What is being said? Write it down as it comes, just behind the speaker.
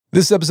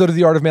This episode of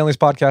the Art of Manliness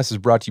podcast is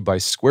brought to you by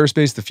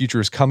Squarespace. The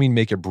future is coming.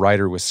 Make it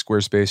brighter with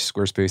Squarespace.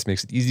 Squarespace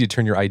makes it easy to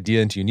turn your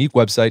idea into a unique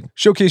website,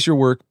 showcase your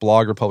work,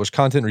 blog or publish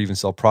content, or even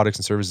sell products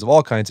and services of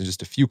all kinds in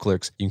just a few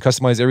clicks. You can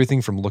customize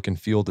everything from look and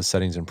feel to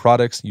settings and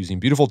products using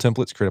beautiful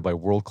templates created by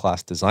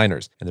world-class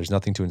designers. And there's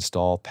nothing to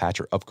install, patch,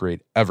 or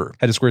upgrade ever.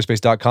 Head to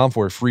squarespace.com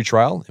for a free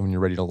trial. And when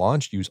you're ready to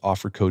launch, use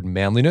offer code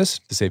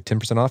manliness to save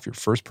 10% off your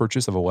first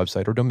purchase of a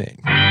website or domain.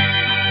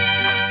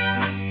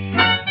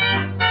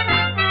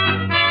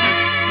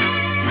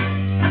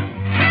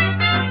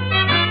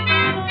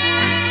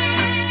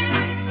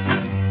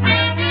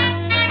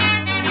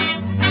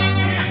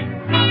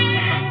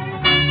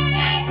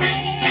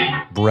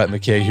 Brett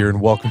McKay here,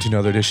 and welcome to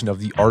another edition of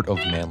the Art of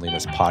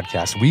Manliness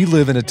podcast. We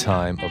live in a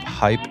time of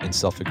hype and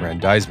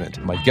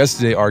self-aggrandizement. My guest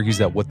today argues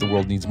that what the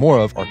world needs more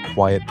of are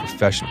quiet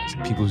professionals,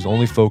 people whose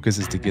only focus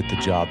is to get the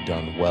job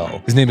done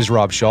well. His name is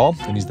Rob Shaul,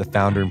 and he's the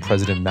founder and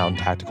president of Mountain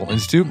Tactical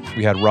Institute.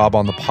 We had Rob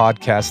on the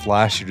podcast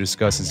last year to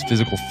discuss his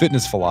physical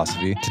fitness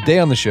philosophy. Today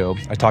on the show,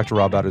 I talked to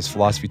Rob about his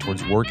philosophy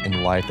towards work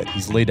and life that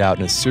he's laid out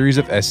in a series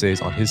of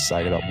essays on his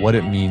site about what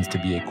it means to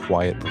be a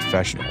quiet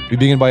professional. We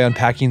begin by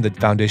unpacking the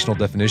foundational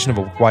definition of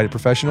a quiet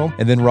professional,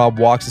 and then Rob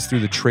walks us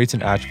through the traits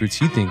and attributes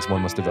he thinks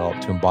one must develop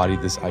to embody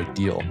this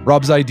ideal.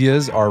 Rob's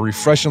ideas are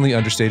refreshingly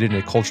understated in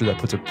a culture that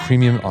puts a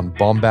premium on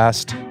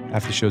bombast.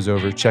 After the show's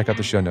over, check out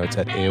the show notes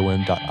at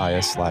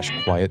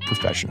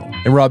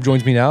aom.is/quietprofessional. And Rob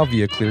joins me now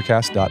via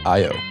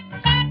clearcast.io.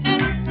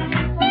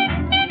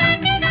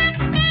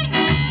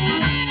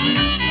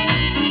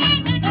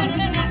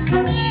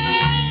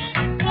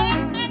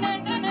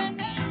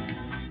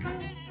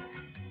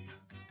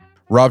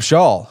 Rob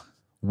Shaul,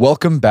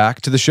 welcome back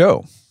to the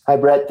show. Hi,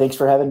 Brett. Thanks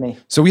for having me.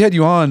 So we had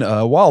you on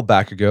a while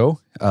back ago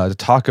to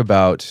talk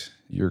about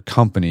your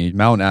company,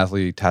 Mountain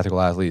Athlete,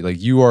 Tactical Athlete.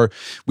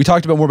 We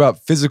talked about more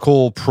about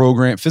physical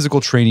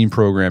training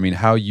programming,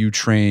 how you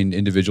train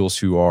individuals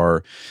who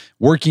are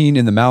working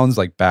in the mountains,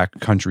 like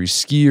backcountry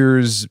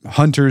skiers,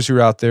 hunters who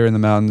are out there in the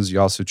mountains. You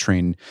also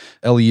train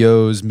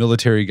LEOs,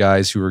 military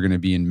guys who are going to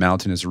be in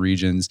mountainous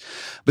regions.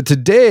 But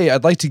today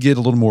I'd like to get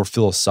a little more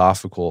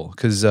philosophical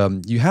because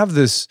you have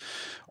this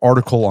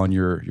article on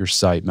your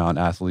site,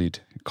 Mountain Athlete,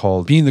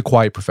 called Being the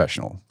Quiet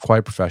Professional,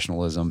 Quiet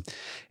Professionalism.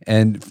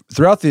 And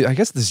throughout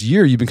this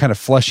year, you've been kind of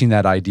fleshing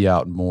that idea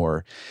out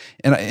more.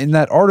 And in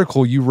that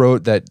article, you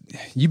wrote that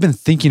you've been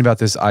thinking about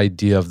this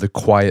idea of the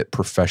quiet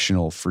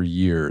professional for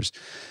years,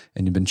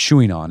 and you've been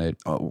chewing on it.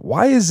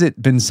 Why has it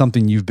been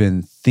something you've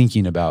been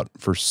thinking about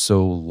for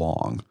so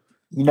long?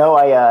 You know,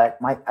 I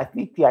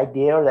think the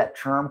idea or that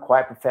term,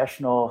 quiet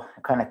professional,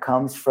 kind of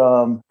comes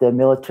from the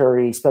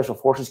military special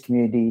forces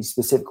community,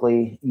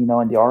 specifically, in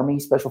the Army,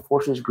 Special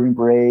Forces, Green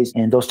Berets,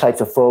 and those types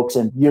of folks.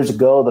 And years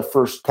ago, the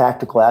first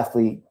tactical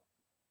athlete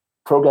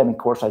programming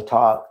course I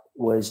taught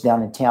was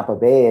down in Tampa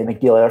Bay at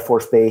MacDill Air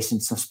Force Base,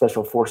 and some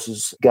Special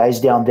Forces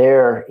guys down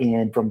there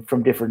and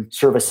from different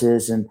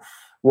services. And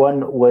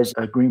one was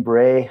a Green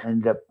Beret,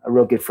 and a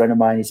real good friend of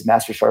mine. He's a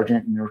Master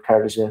Sergeant and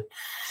retired as a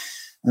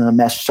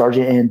Master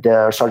Sergeant and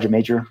Sergeant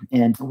Major.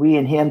 And we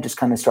and him just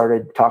kind of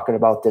started talking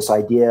about this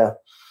idea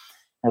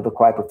of a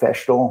quiet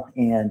professional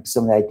and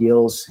some of the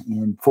ideals.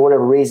 And for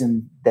whatever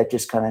reason, that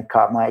just kind of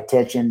caught my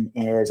attention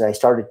as I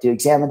started to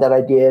examine that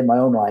idea in my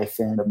own life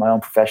and my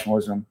own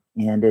professionalism.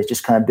 And it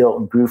just kind of built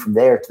and grew from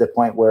there to the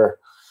point where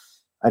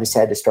I just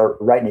had to start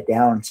writing it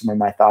down, some of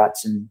my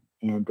thoughts, and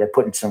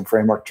putting some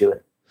framework to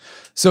it.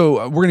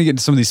 So we're going to get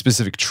into some of these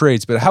specific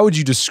traits, but how would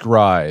you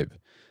describe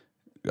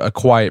a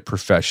quiet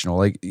professional?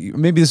 Like,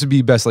 maybe this would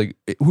be best, like,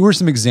 who are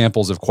some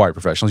examples of quiet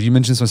professionals? You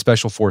mentioned some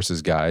special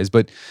forces guys,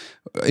 but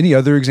any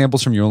other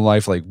examples from your own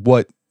life, like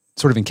what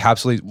sort of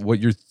encapsulate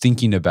what you're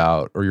thinking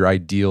about or your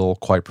ideal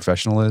quiet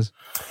professional is?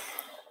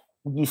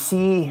 You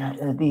see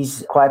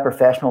these quiet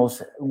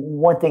professionals,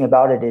 one thing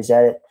about it is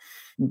that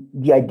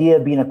the idea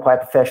of being a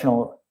quiet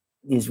professional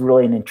is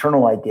really an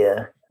internal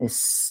idea.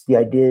 The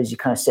idea is you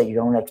kind of set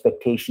your own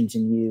expectations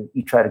and you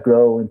try to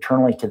grow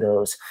internally to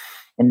those.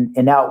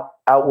 And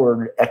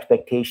outward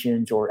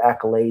expectations or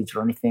accolades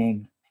or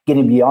anything,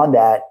 getting beyond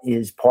that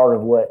is part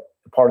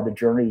of the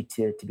journey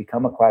to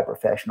become a quiet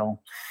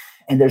professional.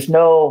 And there's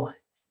no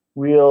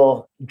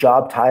real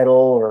job title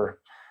or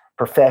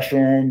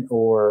profession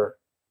or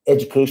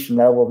education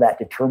level that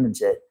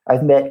determines it.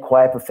 I've met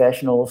quiet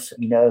professionals,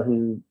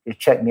 who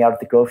check me out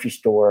at the grocery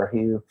store,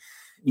 who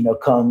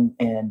come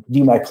and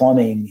do my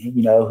plumbing,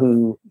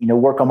 who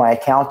work on my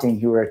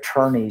accounting, who are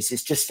attorneys.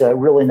 It's just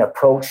really an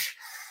approach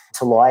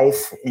to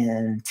life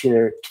and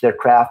to their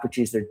craft, which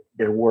is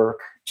their work.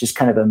 Just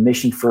kind of a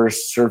mission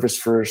first, service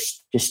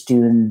first, just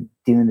doing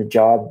the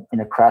job in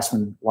a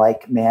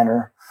craftsman-like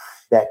manner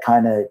that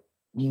kind of,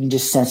 you can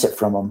just sense it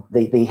from them.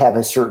 They have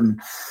a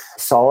certain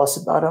solace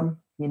about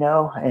them,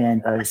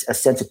 and a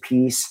sense of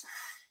peace.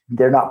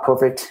 They're not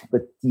perfect,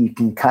 but you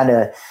can kind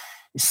of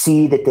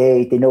see that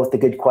they know what the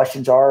good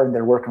questions are, and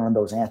they're working on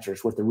those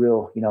answers with the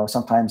real,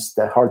 sometimes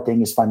the hard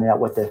thing is finding out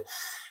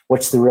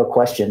what's the real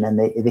question, and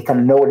they kind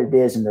of know what it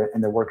is, and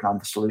they're working on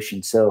the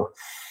solution. So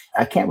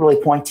I can't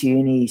really point to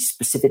any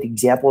specific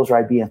examples where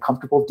I'd be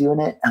uncomfortable doing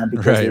it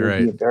because they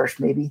would be embarrassed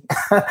maybe.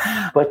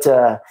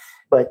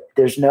 But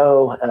there's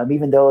no,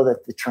 even though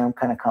that the term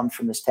kind of comes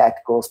from this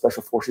tactical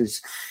special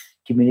forces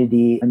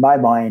community, in my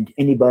mind,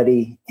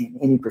 anybody in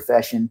any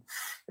profession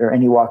or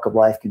any walk of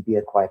life can be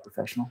a quiet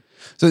professional.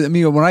 So, I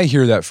mean, when I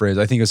hear that phrase,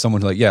 I think of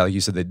someone who, like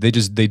you said,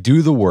 they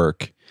do the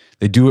work,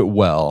 they do it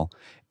well,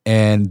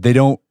 and they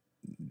don't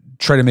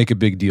try to make a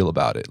big deal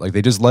about it. Like,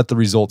 they just let the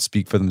results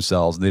speak for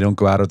themselves, and they don't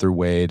go out of their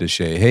way to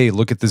say, hey,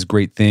 look at this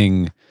great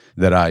thing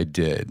that I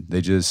did.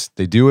 They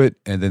do it,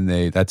 and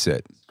then that's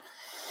it.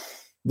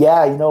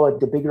 Yeah,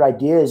 the bigger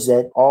idea is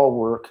that all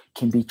work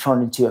can be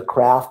turned into a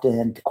craft,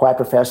 and quiet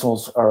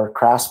professionals are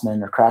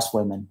craftsmen or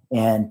craftswomen.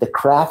 And the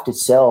craft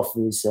itself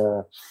is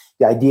the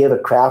idea of a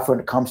craft when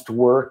it comes to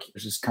work.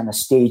 There's this kind of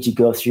stage you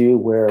go through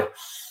where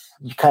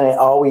you kind of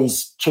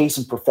always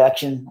chasing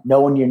perfection,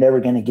 knowing you're never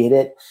going to get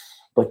it,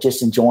 but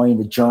just enjoying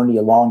the journey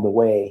along the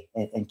way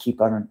and keep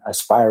on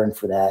aspiring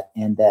for that.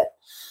 And that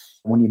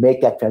when you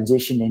make that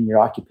transition in your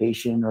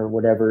occupation or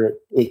whatever,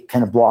 it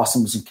kind of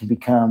blossoms and can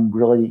become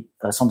really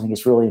something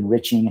that's really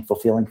enriching and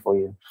fulfilling for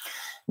you.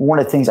 One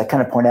of the things I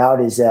kind of point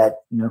out is that,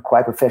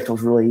 quiet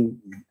professionals really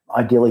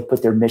ideally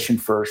put their mission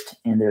first,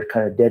 and they're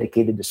kind of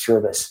dedicated to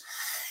service.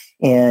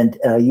 And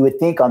you would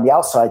think on the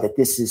outside that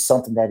this is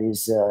something that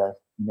is,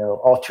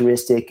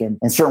 altruistic, and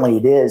certainly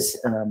it is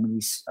when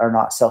you are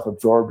not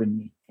self-absorbed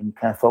and you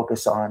kind of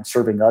focus on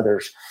serving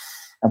others.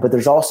 But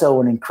there's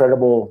also an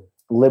incredible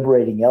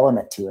liberating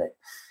element to it.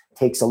 It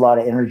takes a lot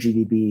of energy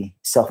to be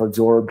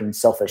self-absorbed and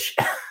selfish,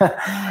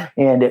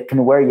 and it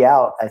can wear you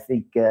out. I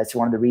think it's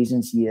one of the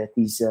reasons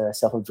these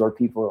self-absorbed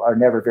people are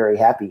never very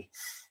happy.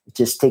 It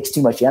just takes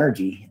too much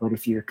energy. But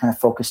if you're kind of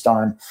focused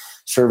on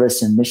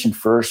service and mission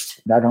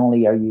first, not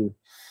only are you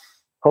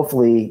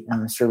hopefully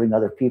serving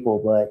other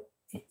people, but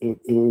it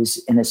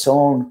is in its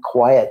own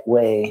quiet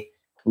way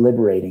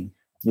liberating.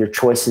 Your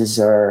choices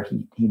are,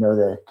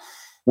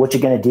 what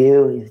you're going to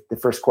do. The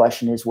first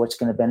question is, what's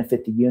going to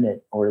benefit the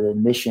unit or the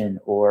mission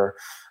or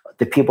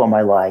the people in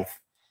my life?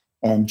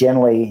 And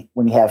generally,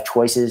 when you have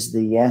choices,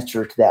 the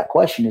answer to that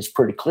question is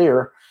pretty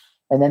clear.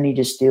 And then you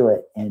just do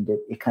it, and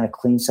it kind of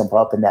cleans something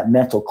up. And that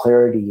mental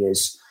clarity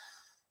is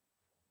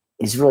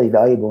really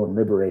valuable and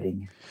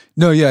liberating.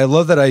 No, yeah, I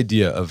love that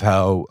idea of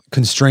how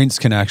constraints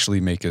can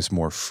actually make us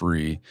more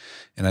free.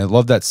 And I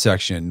love that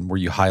section where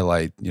you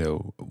highlight,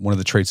 one of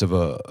the traits of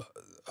a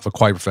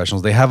quiet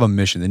professionals. They have a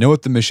mission. They know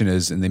what the mission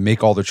is, and they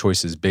make all their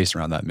choices based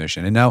around that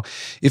mission. And now,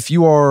 if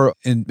you are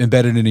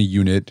embedded in a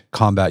unit,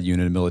 combat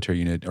unit, a military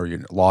unit, or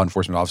you're a law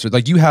enforcement officer,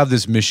 like, you have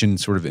this mission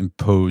sort of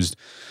imposed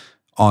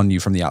on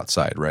you from the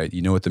outside, right?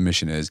 You know what the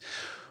mission is.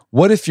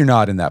 What if you're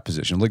not in that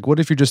position? Like, what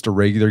if you're just a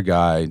regular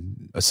guy,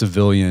 a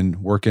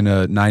civilian, working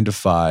a 9 to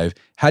 5?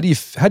 How do you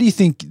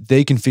think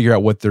they can figure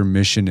out what their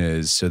mission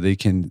is so they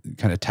can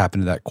kind of tap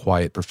into that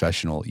quiet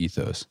professional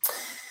ethos?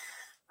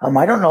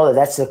 I don't know that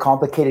that's a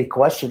complicated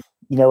question.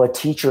 A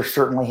teacher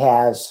certainly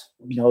has,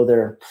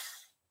 their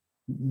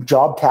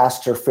job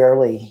tasks are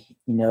fairly,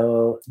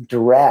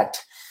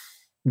 direct.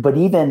 But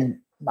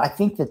even I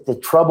think that the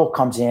trouble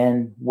comes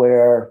in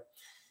where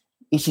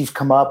issues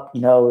come up,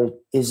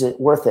 is it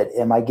worth it?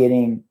 Am I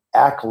getting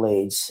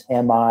accolades?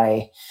 Am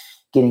I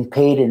getting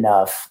paid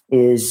enough?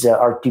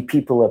 Do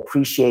people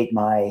appreciate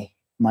my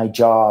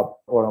job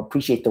or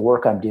appreciate the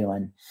work I'm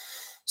doing?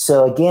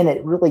 So again,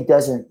 it really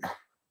doesn't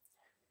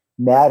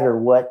matter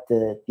what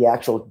the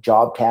actual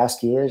job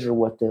task is or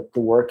what the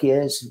work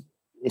is.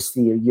 It's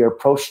your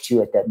approach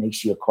to it that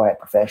makes you a quiet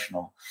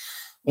professional.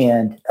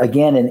 And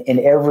again,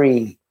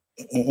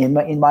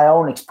 in my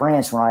own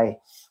experience,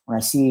 when I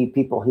see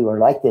people who are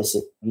like this,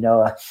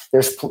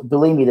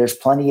 believe me, there's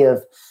plenty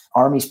of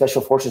Army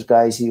Special Forces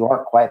guys who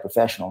aren't quiet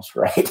professionals,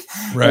 right?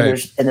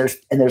 Right. And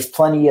there's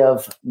plenty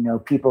of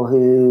people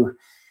who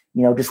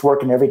just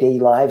work in everyday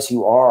lives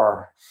who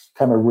are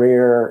kind of a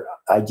rare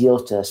ideal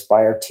to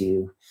aspire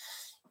to.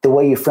 The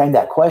way you frame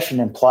that question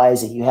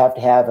implies that you have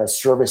to have a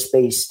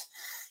service-based,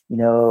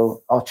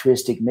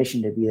 altruistic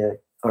mission to be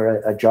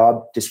a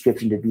job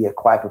description to be a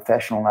quiet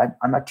professional. And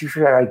I'm not too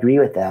sure I agree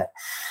with that.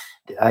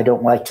 I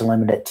don't like to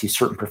limit it to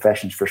certain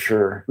professions for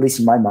sure. At least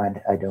in my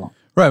mind, I don't.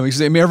 Right.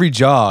 Because every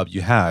job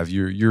you have,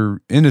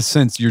 you're in a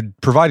sense, you're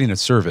providing a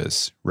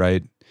service,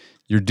 right?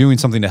 You're doing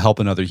something to help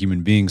another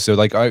human being. So,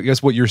 like, I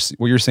guess what you're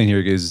saying here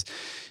is,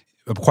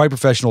 a quiet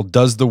professional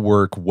does the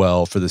work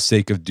well for the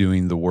sake of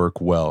doing the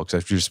work well, because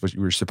that's just what you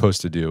were supposed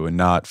to do, and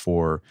not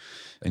for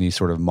any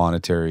sort of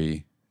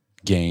monetary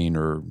gain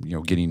or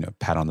getting a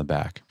pat on the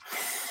back.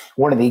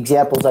 One of the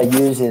examples I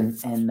use in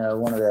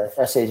one of the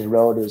essays I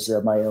wrote is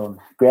my own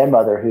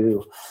grandmother,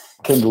 who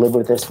came to live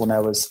with us when I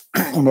was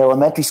in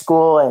elementary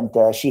school,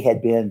 and she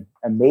had been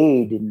a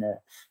maid in the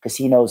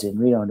casinos in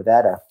Reno,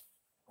 Nevada,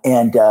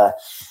 and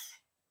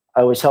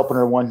I was helping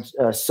her one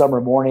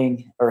summer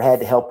morning, or had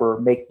to help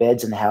her make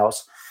beds in the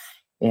house.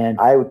 And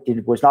I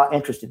was not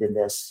interested in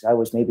this. I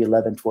was maybe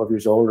 11, 12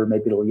 years old, or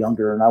maybe a little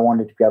younger. And I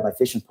wanted to grab my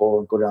fishing pole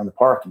and go down the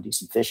park and do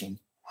some fishing.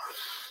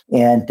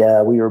 And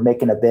we were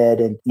making a bed,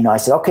 and, I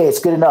said, okay, it's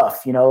good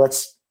enough.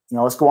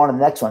 let's go on to the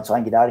next one so I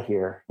can get out of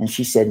here. And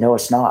she said, no,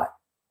 it's not.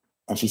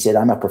 And she said,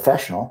 I'm a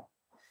professional.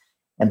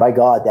 And by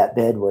God, that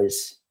bed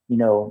was,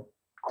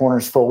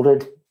 corners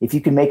folded. If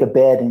you can make a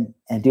bed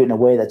and do it in a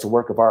way that's a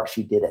work of art,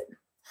 she did it.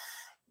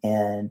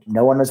 And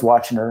no one was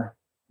watching her.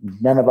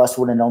 None of us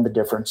would have known the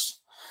difference.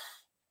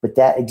 But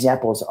that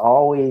example is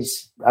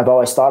I've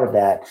always thought of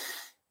that.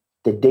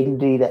 The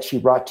dignity that she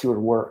brought to her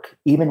work,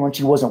 even when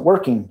she wasn't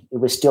working, it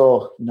was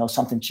still,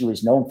 something she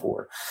was known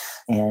for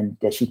and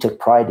that she took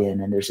pride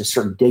in. And there's a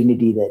certain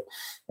dignity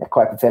that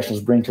quiet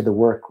professionals bring to the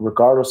work,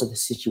 regardless of the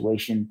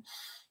situation,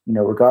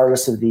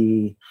 regardless of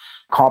the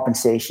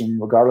compensation,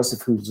 regardless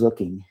of who's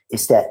looking.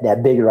 It's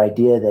that bigger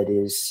idea that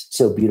is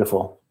so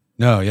beautiful.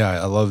 No,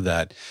 yeah, I love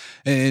that.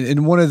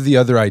 And one of the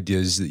other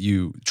ideas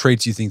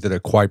traits you think that a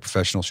quiet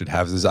professional should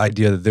have is this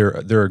idea that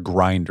they're a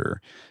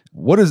grinder.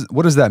 What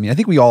does that mean? I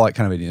think we all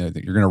kind of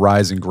that you're going to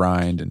rise and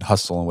grind and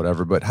hustle and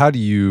whatever. But how do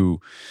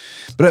you?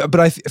 But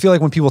I feel like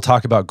when people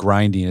talk about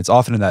grinding, it's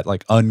often in that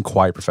like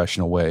unquiet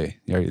professional way.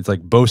 It's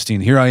like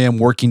boasting. Here I am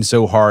working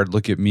so hard.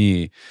 Look at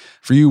me.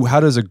 For you, how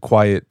does a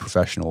quiet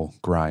professional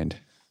grind?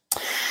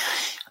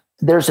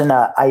 There's an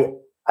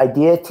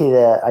idea to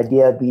the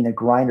idea of being a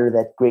grinder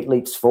that great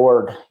leaps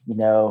forward,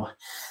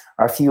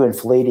 are few and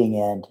fleeting,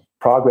 and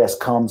progress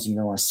comes, in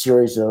a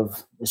series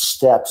of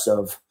steps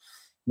of,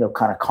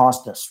 kind of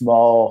constant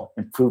small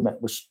improvement,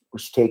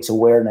 which takes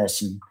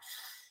awareness and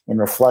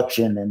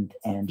reflection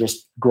and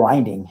just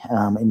grinding.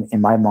 In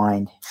my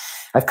mind,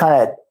 I've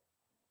kind of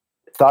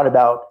thought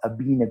about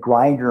being a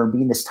grinder and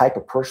being this type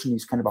of person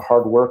who's kind of a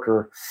hard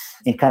worker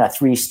in kind of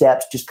 3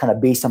 steps, just kind of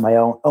based on my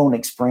own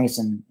experience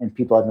and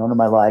people I've known in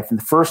my life. And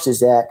the first is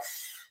that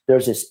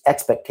there's this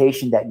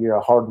expectation that you're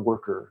a hard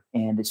worker,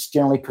 and it's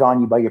generally put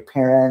on you by your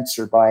parents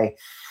or by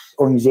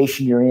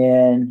organization you're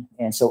in.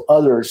 And so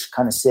others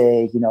kind of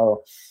say,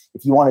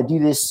 if you want to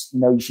do this,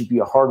 you should be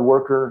a hard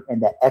worker.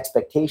 And that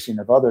expectation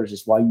of others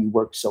is why you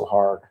work so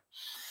hard.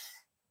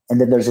 And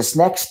then there's this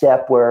next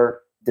step where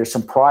there's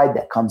some pride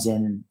that comes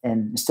in,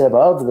 and instead of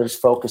others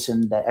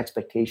focusing the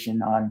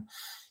expectation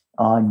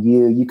on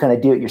you, you kind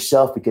of do it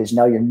yourself because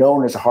now you're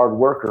known as a hard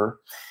worker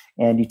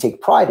and you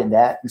take pride in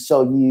that. And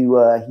so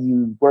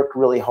you work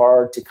really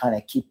hard to kind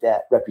of keep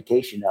that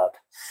reputation up,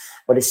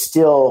 but it's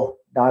still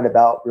not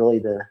about really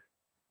the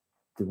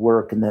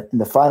work. And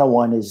the final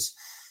one is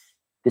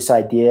this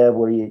idea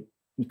where you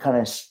kind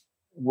of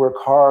work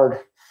hard.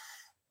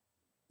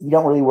 You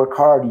don't really work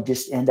hard. You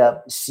just end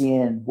up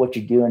seeing what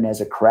you're doing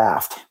as a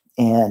craft.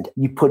 And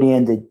you put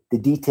in the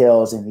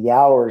details and the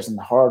hours and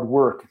the hard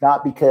work,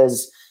 not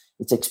because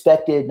it's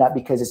expected, not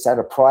because it's out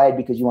of pride,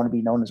 because you want to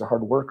be known as a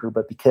hard worker,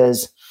 but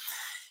because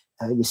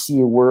you see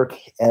your work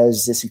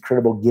as this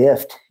incredible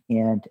gift.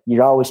 And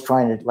you're always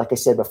trying to, like I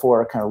said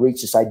before, kind of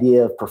reach this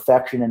idea of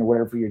perfection in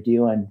whatever you're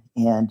doing.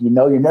 And you're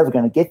never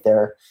going to get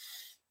there.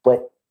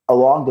 But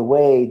along the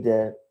way,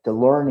 the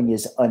learning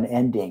is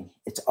unending.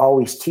 It's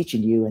always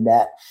teaching you, and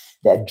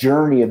that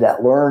journey of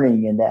that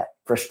learning and that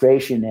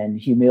frustration and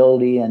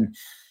humility and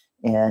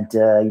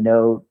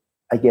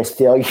I guess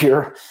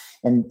failure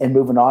and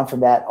moving on from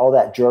that, all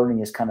that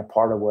journey is kind of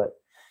part of what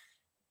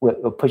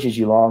pushes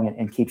you along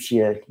and keeps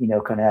you,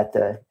 kind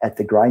of at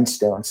the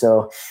grindstone.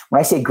 So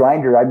when I say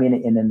grinder, I mean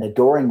it in an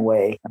adoring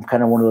way. I'm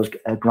kind of one of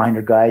those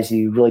grinder guys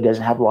who really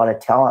doesn't have a lot of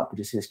talent, but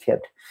just has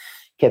kept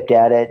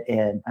at it.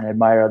 And I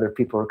admire other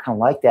people who are kind of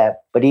like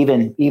that. But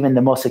even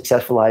the most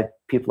successful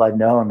people I've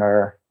known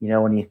are,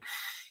 when you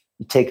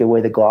take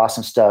away the gloss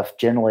and stuff,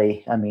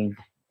 generally,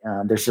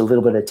 there's a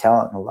little bit of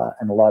talent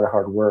and a lot of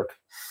hard work.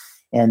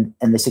 And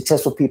the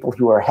successful people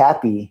who are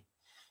happy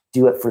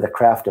do it for the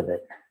craft of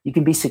it. You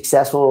can be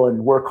successful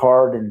and work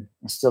hard and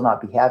still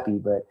not be happy.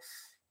 But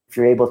if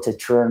you're able to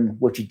turn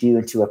what you do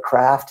into a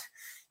craft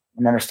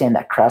and understand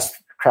that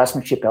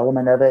craftsmanship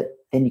element of it,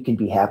 then you can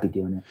be happy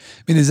doing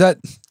it. Is that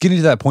getting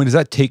to that point? Does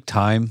that take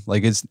time?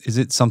 Like, is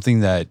it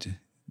something that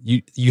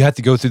you have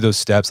to go through those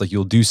steps? Like,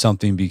 you'll do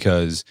something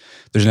because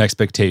there's an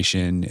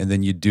expectation, and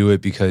then you do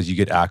it because you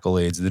get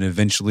accolades, and then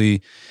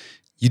eventually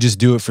you just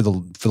do it for the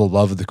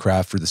love of the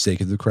craft, for the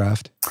sake of the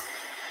craft.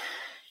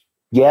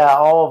 Yeah,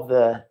 all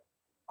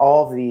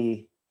of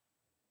the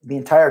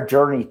entire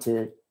journey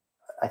to,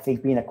 I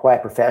think, being a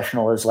quiet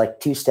professional is like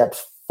 2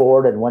 steps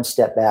forward and 1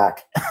 step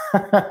back,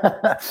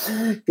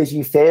 because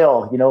you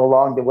fail,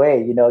 along the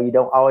way. You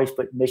don't always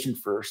put mission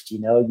first.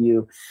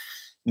 You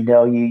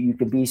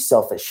can be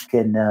selfish, you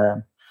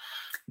can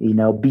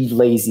be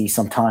lazy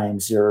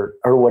sometimes or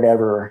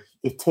whatever.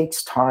 It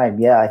takes time.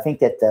 Yeah, I think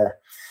that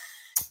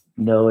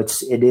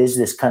it is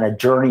this kind of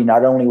journey,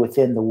 not only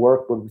within the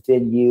work, but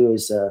within you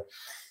as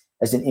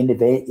an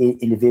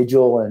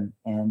individual.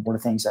 And one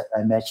of the things that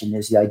I mentioned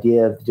is the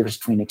idea of the difference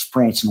between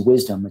experience and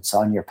wisdom. It's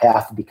on your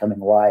path to becoming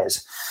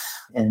wise.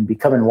 And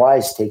becoming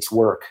wise takes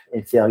work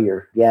and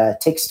failure. Yeah, it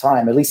takes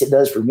time. At least it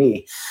does for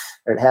me.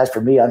 Or it has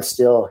for me. I'm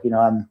still,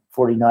 I'm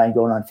 49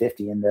 going on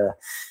 50, and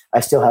I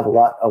still have a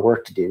lot of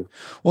work to do.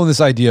 Well, this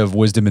idea of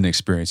wisdom and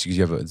experience, because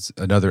you have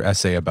another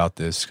essay about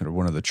this, kind of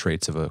one of the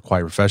traits of a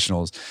quiet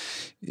professional is,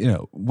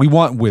 we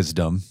want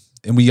wisdom,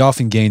 and we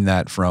often gain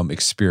that from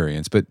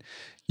experience. But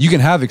you can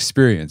have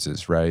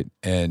experiences, right?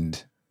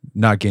 And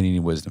not gain any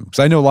wisdom. Because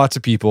I know lots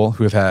of people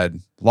who have had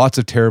lots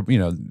of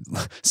terrible,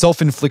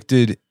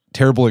 self-inflicted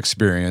terrible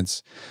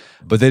experience,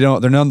 but they're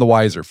none the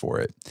wiser for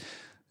it.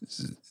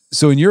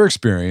 So in your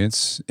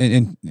experience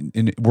in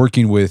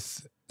working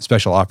with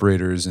special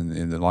operators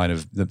in the line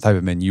of the type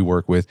of men you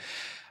work with,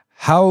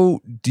 how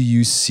do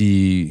you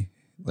see,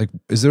 like,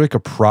 is there like a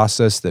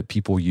process that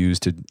people use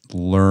to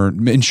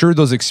ensure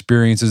those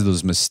experiences,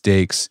 those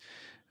mistakes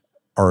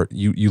are,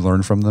 you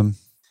learn from them?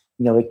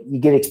 Like you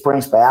get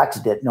experience by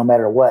accident, no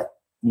matter what,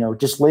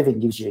 just living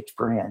gives you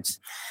experience.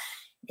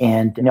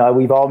 And,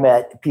 we've all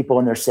met people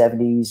in their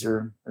 70s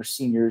or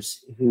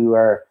seniors who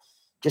are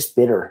just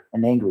bitter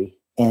and angry.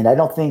 And I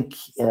don't think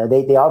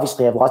they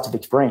obviously have lots of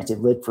experience. They've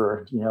lived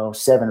for,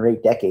 7 or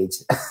 8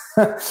 decades.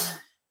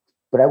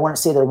 But I wouldn't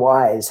say they're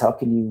wise. How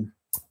can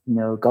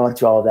you, gone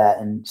through all of that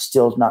and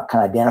still not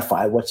kind of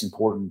identify what's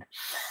important?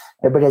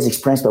 Everybody has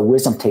experience, but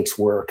wisdom takes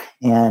work.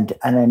 And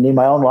in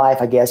my own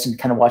life, I guess, and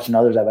kind of watching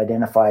others, I've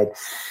identified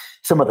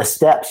some of the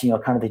steps,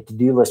 kind of the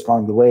to-do list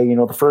along the way.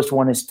 The first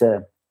one is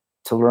to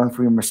learn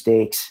from your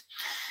mistakes.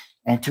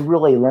 And to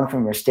really learn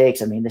from your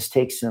mistakes, this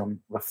takes some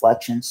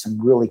reflection,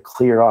 some really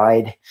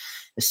clear-eyed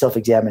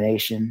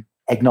self-examination,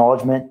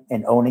 acknowledgement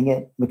and owning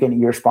it, making it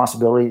your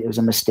responsibility. It was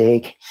a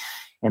mistake,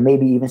 and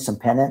maybe even some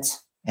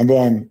penance. And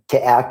then to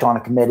act on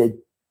a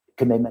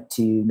commitment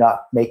to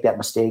not make that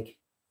mistake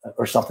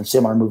or something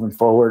similar moving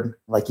forward.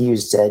 Like you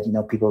said,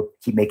 people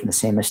keep making the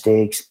same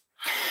mistakes.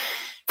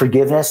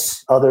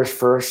 Forgiveness, others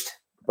first,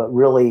 but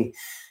really,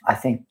 I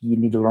think you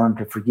need to learn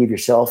to forgive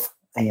yourself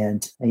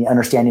and you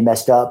understand you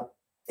messed up,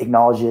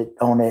 acknowledge it,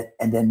 own it,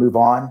 and then move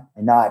on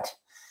and not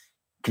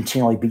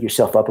continually beat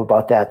yourself up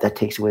about that. That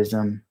takes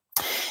wisdom.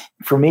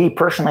 For me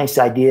personally, it's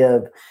the idea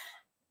of,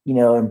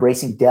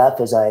 embracing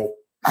death as I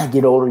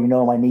get older.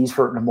 My knees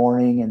hurt in the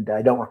morning and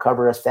I don't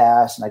recover as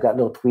fast and I got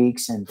little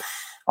tweaks, and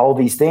all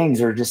these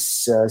things are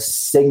just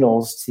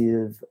signals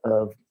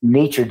of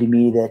nature to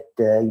me that,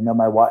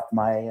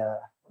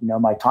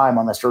 my time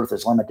on this earth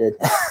is limited.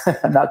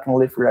 I'm not going to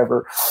live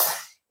forever.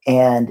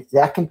 And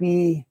that can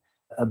be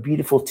a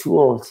beautiful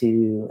tool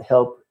to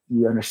help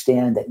you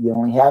understand that you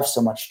only have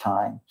so much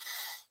time,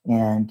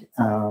 and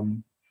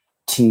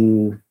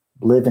to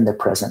live in the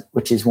present,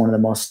 which is one of the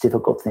most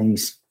difficult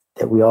things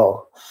that we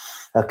all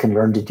can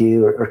learn to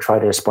do or try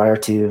to aspire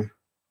to.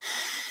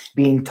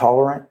 Being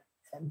tolerant.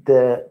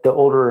 The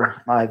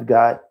older I've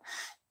got,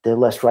 the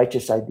less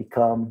righteous I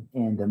become,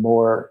 and the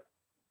more,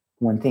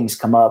 when things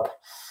come up,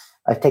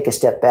 I take a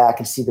step back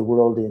and see the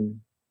world in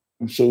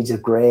shades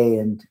of gray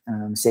and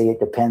say it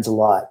depends a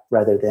lot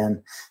rather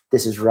than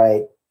this is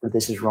right or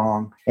this is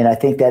wrong. And I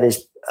think that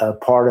is a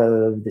part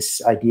of this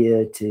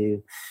idea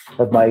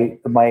of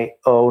my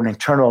own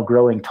internal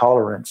growing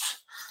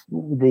tolerance.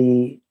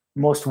 The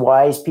most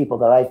wise people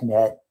that I've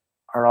met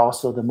are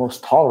also the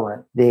most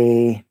tolerant.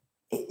 They,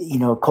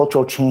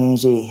 cultural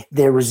change,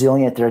 they're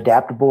resilient, they're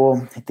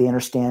adaptable, they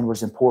understand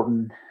what's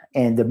important,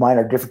 and the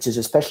minor differences,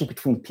 especially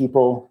between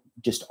people,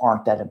 just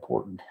aren't that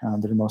important.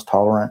 They're the most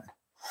tolerant.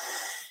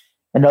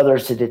 And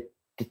others to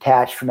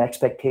detach from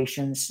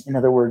expectations. In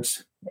other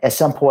words, at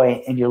some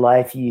point in your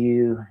life,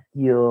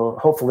 you'll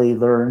hopefully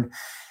learn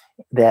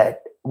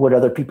that what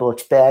other people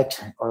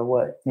expect or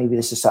what maybe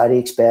the society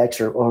expects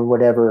or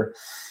whatever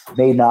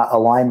may not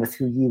align with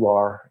who you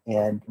are.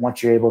 And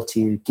once you're able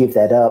to give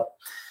that up,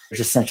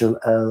 there's a sense of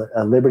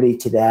a liberty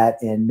to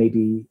that, and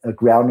maybe a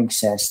grounding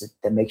sense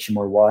that makes you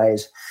more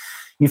wise.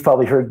 You've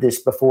probably heard this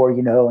before, in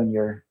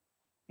your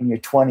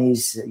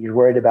 20s, you're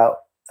worried about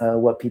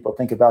what people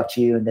think about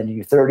you. And then in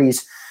your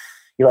 30s,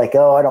 you're like,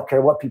 oh, I don't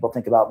care what people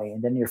think about me.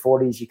 And then in your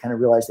 40s, you kind of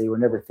realize they were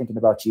never thinking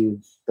about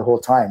you the whole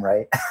time,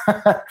 right?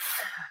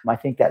 I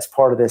think that's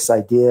part of this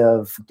idea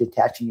of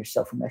detaching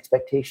yourself from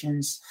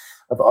expectations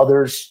of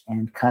others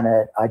and kind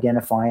of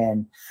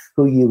identifying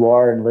who you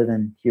are and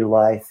living your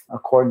life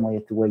accordingly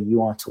the way you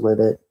want to live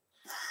it.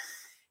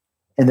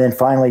 And then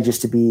finally,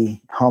 just to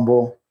be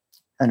humble,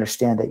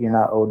 understand that you're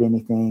not owed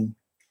anything,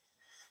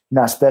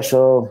 not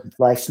special,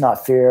 life's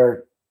not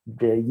fair.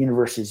 The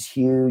universe is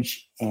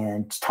huge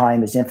and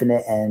time is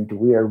infinite, and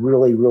we are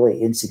really,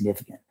 really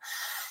insignificant.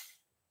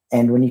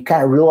 And when you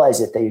kind of realize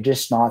it, that you're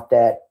just not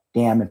that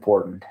damn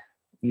important,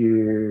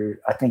 you're,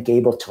 I think,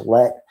 able to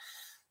let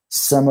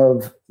some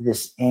of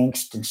this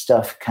angst and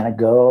stuff kind of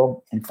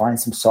go and find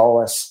some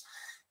solace.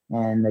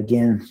 And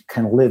again,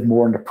 kind of live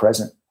more in the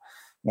present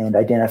and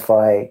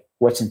identify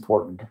what's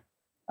important.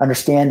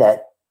 Understand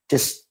that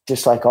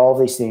just like all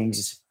these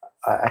things,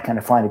 I kind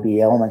of find to be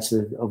elements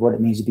of what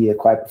it means to be a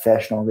quiet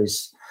professional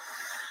is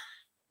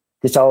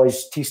it's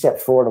always 2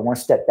 steps forward and 1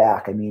 step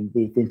back.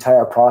 The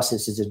entire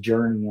process is a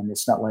journey, and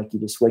it's not like you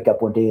just wake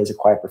up one day as a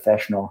quiet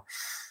professional.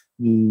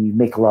 You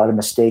make a lot of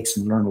mistakes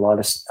and learn a lot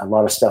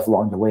of stuff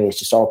along the way. It's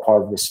just all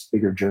part of this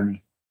bigger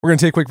journey. We're going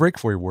to take a quick break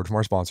for a word from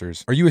our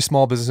sponsors. Are you a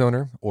small business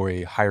owner or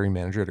a hiring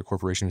manager at a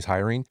corporation who's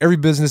hiring? Every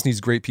business needs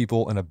great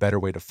people and a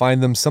better way to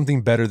find them,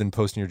 something better than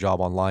posting your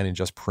job online and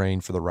just praying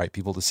for the right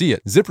people to see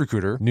it.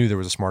 ZipRecruiter knew there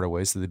was a smarter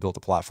way, so they built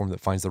a platform that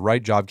finds the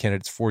right job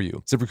candidates for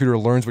you.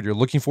 ZipRecruiter learns what you're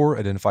looking for,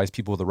 identifies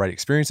people with the right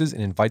experiences,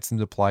 and invites them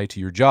to apply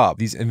to your job.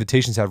 These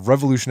invitations have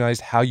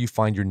revolutionized how you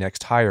find your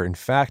next hire. In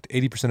fact,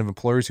 80% of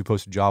employers who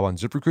post a job on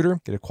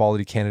ZipRecruiter get a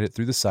quality candidate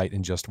through the site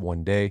in just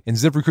one day. And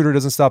ZipRecruiter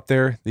doesn't stop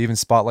there. They even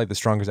spotlight the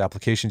strongest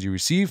applications you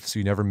receive, so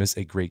you never miss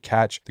a great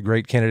catch. The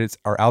great candidates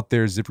are out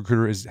there.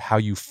 ZipRecruiter is how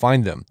you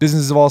find them.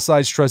 Businesses of all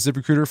sizes trust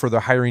ZipRecruiter for their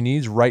hiring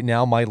needs. Right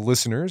now, my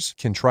listeners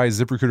can try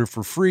ZipRecruiter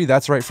for free.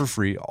 That's right, for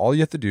free. All you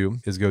have to do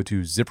is go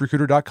to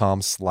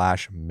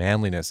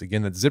ZipRecruiter.com/manliness.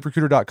 Again, that's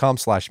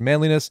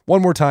ZipRecruiter.com/manliness.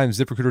 One more time,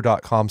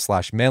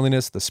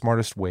 ZipRecruiter.com/manliness, the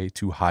smartest way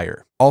to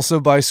hire. Also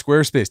by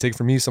Squarespace. Take it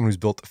from me, someone who's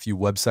built a few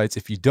websites.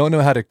 If you don't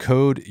know how to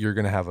code, you're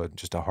going to have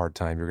just a hard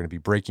time. You're going to be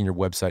breaking your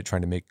website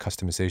trying to make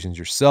customizations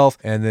yourself.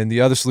 And then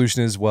the other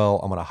solution is, well,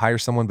 I'm going to hire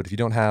someone, but if you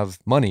don't have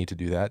money to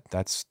do that,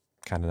 that's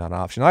kind of not an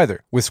option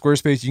either. With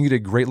Squarespace, you can get a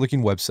great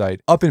looking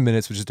website up in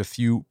minutes with just a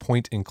few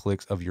point and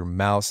clicks of your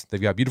mouse.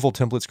 They've got beautiful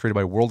templates created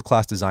by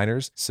world-class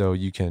designers, so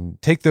you can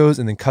take those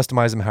and then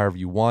customize them however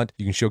you want.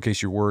 You can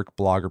showcase your work,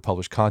 blog, or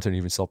publish content, and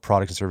even sell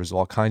products and services of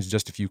all kinds in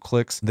just a few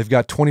clicks. They've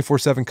got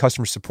 24/7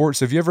 customer support,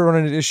 so if you ever run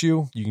into an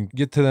issue, you can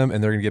get to them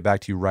and they're going to get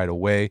back to you right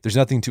away. There's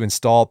nothing to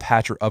install,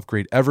 patch, or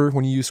upgrade ever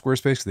when you use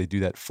Squarespace, so they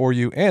do that for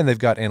you. And they've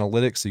got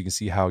analytics, so you can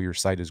see how your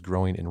site is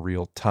growing in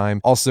real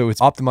time. Also,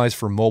 it's optimized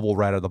for mobile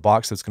right out of the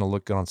box, so it's going to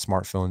look good on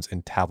smartphones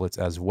and tablets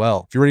as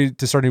well. If you're ready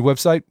to start a new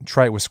website,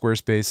 try it with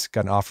Squarespace.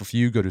 Got an offer for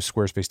you. Go to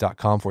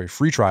squarespace.com for a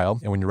free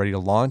trial. And when you're ready to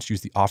launch, use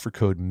the offer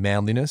code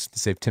manliness to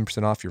save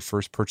 10% off your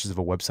first purchase of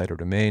a website or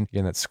domain.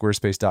 Again, that's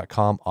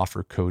squarespace.com,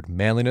 offer code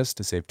manliness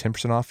to save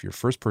 10% off your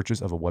first purchase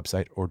of a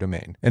website or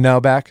domain. And now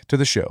back to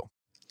the show.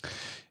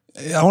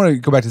 I want to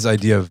go back to this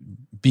idea of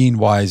being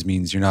wise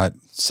means you're not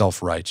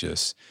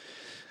self-righteous.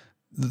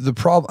 The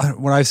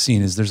problem, what I've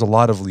seen is there's a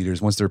lot of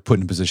leaders, once they're put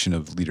in a position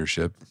of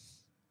leadership,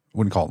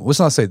 wouldn't call them. Let's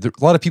not say there,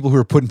 a lot of people who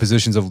are put in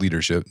positions of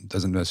leadership,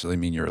 doesn't necessarily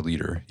mean you're a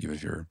leader, even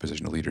if you're in a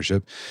position of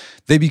leadership.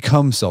 They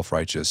become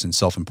self-righteous and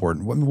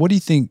self-important. What do you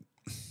think?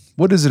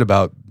 What is it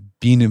about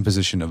being in a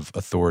position of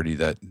authority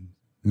that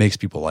makes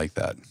people like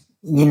that?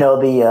 You know,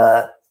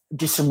 the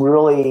just some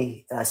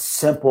really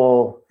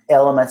simple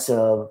elements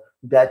of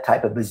that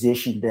type of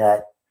position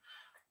that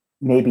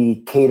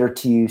maybe cater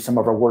to some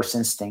of our worst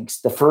instincts.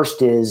 The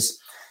first is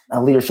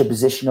a leadership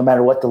position, no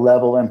matter what the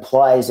level,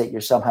 implies that you're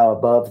somehow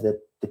above the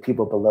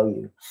people below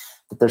you,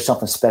 that there's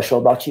something special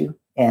about you.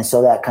 And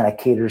so that kind of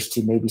caters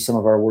to maybe some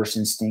of our worst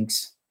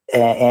instincts.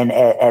 And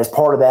as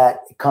part of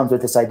that, it comes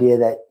with this idea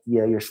that, you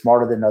know, you're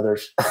smarter than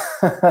others.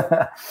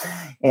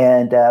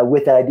 And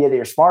with the idea that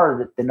you're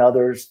smarter than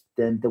others,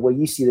 then the way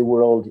you see the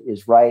world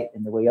is right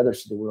and the way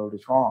others see the world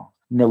is wrong.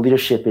 You know,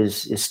 leadership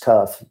is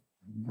tough.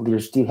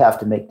 Leaders do have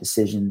to make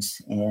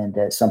decisions. And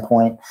at some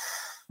point,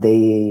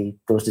 the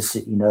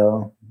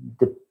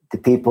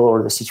people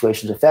or the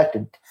situations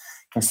affected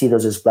can see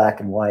those as black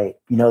and white.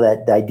 You know,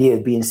 that the idea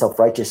of being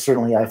self-righteous,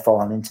 certainly I've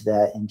fallen into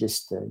that in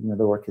just,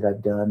 the work that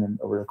I've done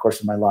and over the course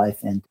of my life.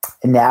 And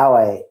now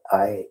I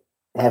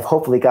have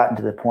hopefully gotten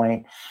to the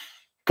point,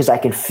 because I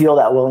can feel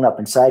that welling up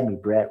inside me,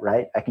 Brett,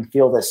 right? I can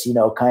feel this,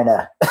 kind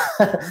of,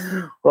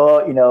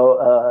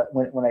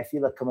 when I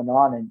feel it coming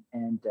on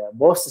and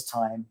most of the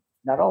time,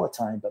 not all the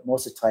time, but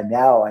most of the time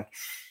now, I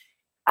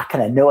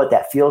kind of know what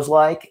that feels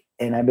like.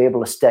 And I'm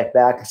able to step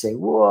back and say,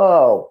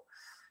 whoa,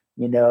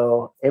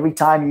 every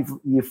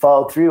time you've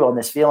followed through on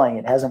this feeling,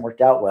 it hasn't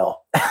worked out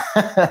well.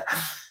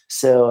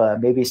 So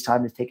maybe it's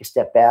time to take a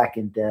step back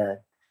and to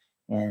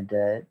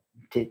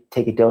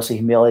take a dose of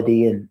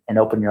humility and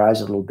open your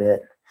eyes a little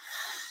bit.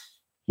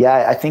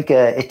 Yeah, I think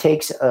it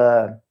takes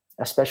a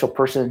special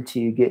person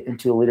to get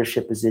into a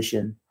leadership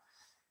position.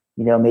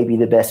 Maybe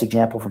the best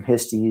example from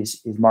history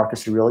is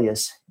Marcus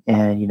Aurelius,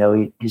 and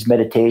his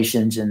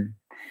meditations, and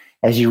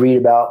as you read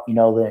about,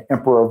 the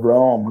Emperor of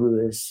Rome, who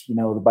is,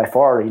 by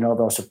far, the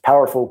most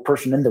powerful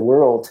person in the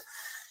world,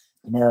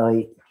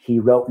 he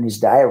wrote in his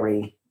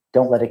diary,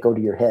 "Don't let it go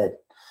to your head,"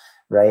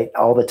 right?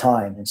 All the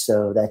time. And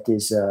so that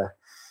is,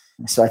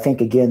 so I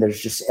think, again, there's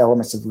just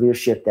elements of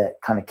leadership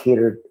that kind of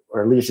cater,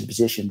 or a leadership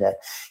position that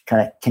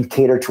kind of can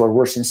cater to our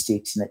worst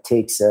instincts. And it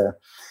takes a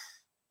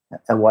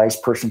wise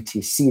person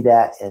to see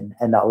that and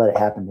not let it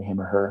happen to him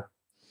or her.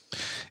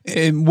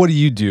 And what do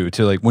you do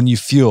to, when you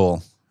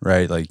feel,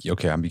 right,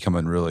 okay, I'm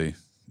becoming really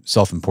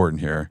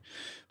self-important here.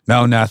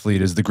 Mountain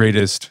Athlete is the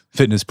greatest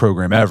fitness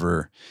program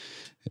ever,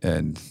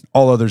 and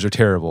all others are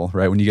terrible,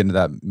 right? When you get into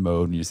that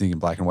mode and you're thinking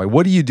black and white,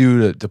 what do you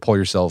do to pull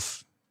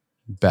yourself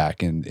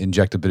back and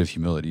inject a bit of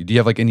humility? Do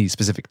you have any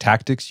specific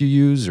tactics you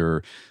use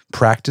or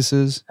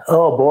practices?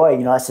 Oh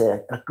boy, that's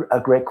a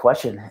great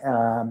question.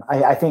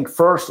 I think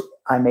first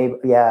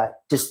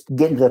just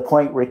getting to the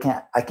point where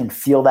I can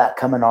feel that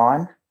coming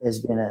on has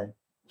been a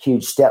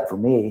huge step for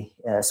me.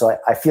 So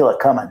I feel it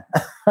coming.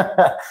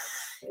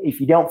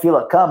 If you don't feel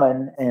it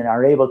coming and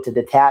are able to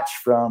detach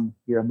from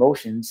your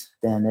emotions,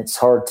 then it's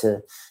hard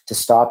to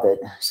stop it.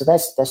 So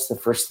that's the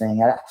first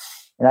thing.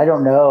 I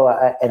don't know.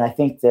 I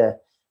think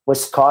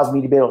what's caused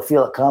me to be able to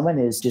feel it coming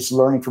is just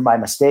learning from my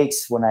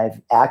mistakes when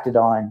I've acted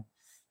on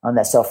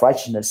that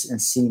self-righteousness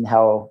and seeing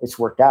how it's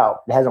worked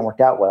out. It hasn't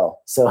worked out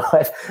well. So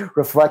I've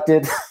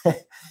reflected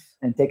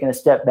and taken a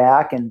step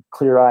back and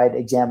clear-eyed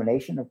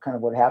examination of kind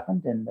of what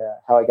happened and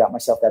how I got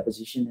myself that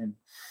position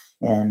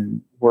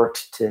and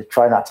worked to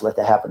try not to let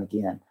that happen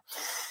again.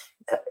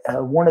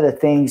 One of the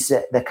things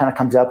that kind of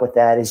comes up with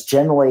that is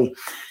generally,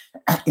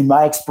 in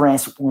my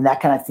experience, when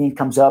that kind of thing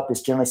comes up,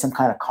 is generally some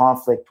kind of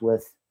conflict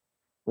with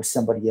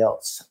somebody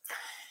else.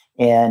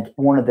 And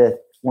one of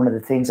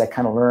the things I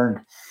kind of learned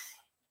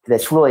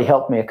that's really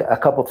helped me, a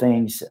couple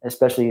things,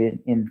 especially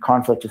in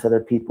conflict with other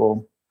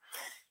people,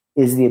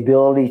 is the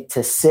ability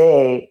to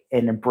say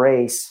and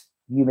embrace,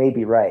 you may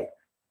be right.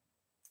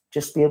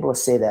 Just be able to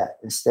say that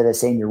instead of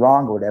saying you're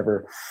wrong or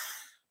whatever,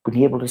 but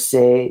be able to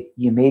say,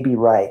 you may be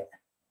right.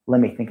 Let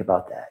me think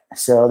about that.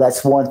 So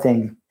that's one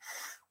thing,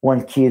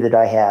 one cue that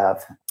I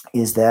have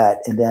is that.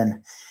 And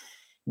then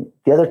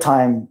the other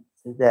time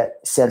that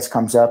sense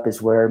comes up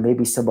is where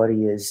maybe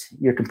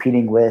you're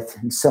competing with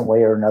in some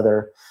way or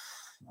another,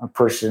 a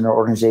person or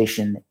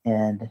organization,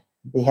 and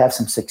they have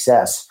some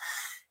success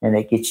and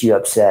it gets you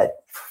upset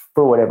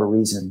for whatever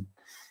reason.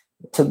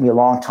 It took me a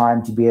long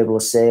time to be able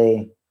to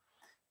say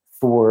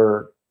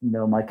for,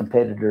 my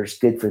competitors,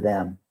 good for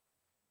them,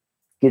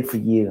 good for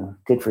you,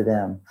 good for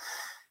them.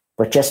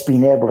 But just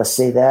being able to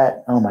say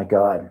that, oh my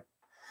God,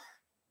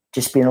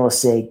 just being able to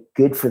say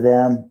good for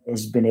them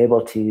has been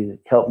able to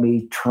help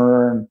me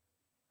turn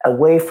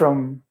away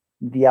from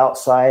the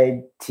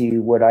outside to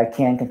what I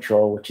can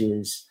control, which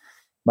is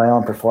my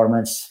own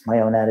performance, my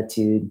own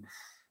attitude,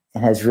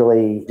 and has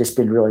really just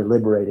been really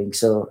liberating.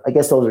 So I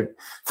guess those are,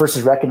 first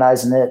is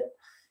recognizing it,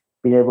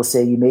 being able to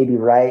say you may be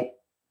right,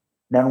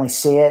 not only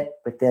say it,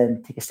 but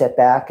then take a step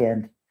back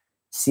and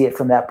see it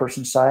from that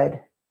person's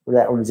side or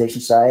that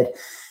organization's side.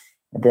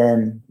 And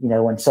then,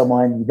 when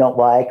someone you don't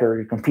like or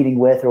you're competing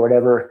with or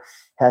whatever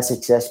has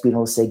success, being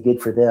able to say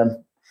good for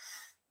them.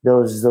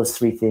 Those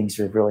three things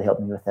have really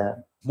helped me with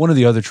that. One of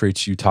the other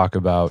traits you talk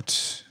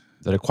about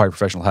that a quiet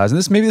professional has, and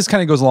this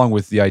kind of goes along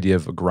with the idea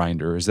of a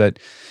grinder, is that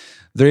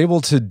they're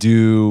able to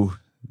do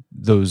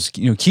those,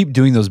 keep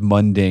doing those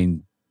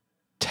mundane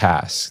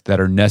tasks that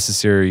are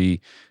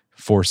necessary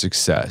for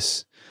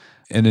success.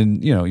 And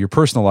in, your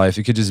personal life,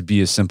 it could just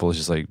be as simple as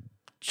just like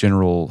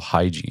general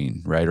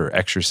hygiene, right? Or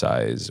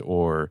exercise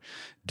or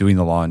doing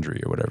the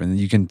laundry or whatever. And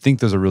you can think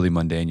those are really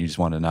mundane. You just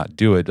want to not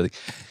do it. But like,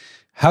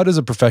 how does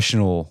a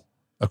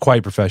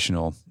quiet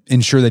professional,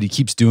 ensure that he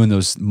keeps doing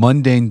those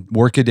mundane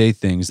workaday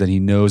things that he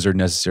knows are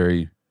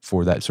necessary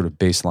for that sort of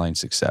baseline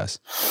success?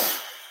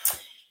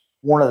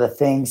 One of the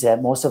things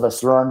that most of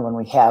us learn when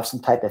we have some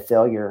type of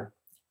failure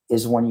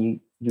is when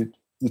you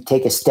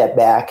take a step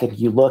back and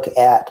you look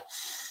at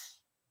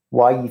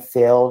why you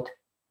failed.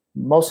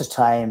 Most of the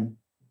time,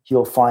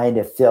 you'll find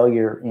a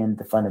failure in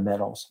the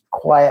fundamentals.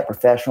 Quiet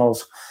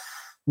professionals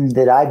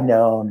that I've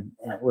known,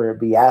 whether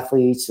it be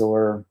athletes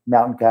or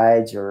mountain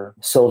guides or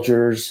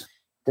soldiers,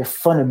 their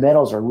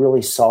fundamentals are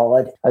really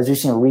solid. I was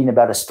recently reading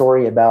about a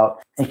story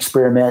about an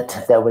experiment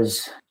that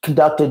was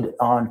conducted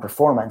on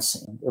performance.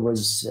 It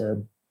was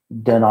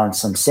done on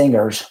some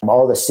singers.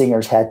 All the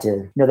singers had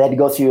to, they had to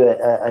go through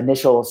an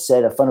initial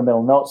set of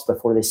fundamental notes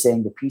before they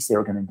sang the piece they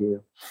were going to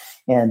do.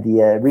 And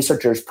the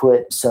researchers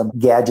put some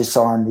gadgets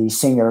on the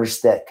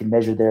singers that could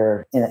measure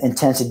their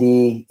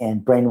intensity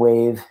and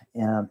brainwave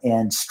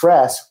and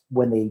stress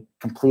when they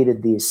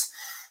completed this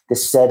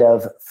set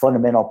of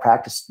fundamental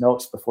practice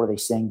notes before they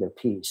sang their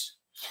piece.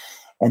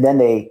 And then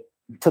they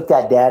took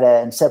that data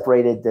and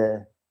separated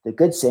the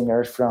good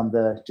singers from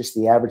just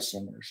the average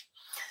singers.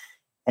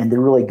 And the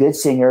really good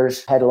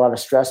singers had a lot of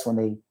stress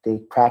when they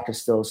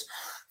practiced those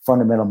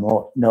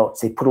fundamental notes.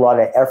 They put a lot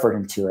of effort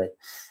into it.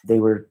 They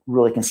were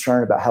really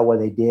concerned about how well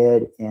they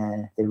did,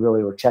 and they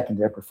really were checking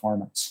their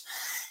performance.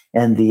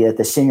 And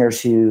the singers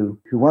who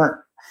weren't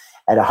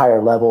at a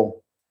higher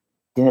level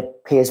didn't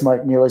pay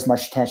nearly as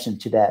much attention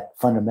to that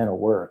fundamental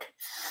work.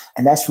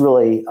 And that's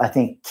really, I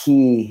think,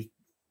 key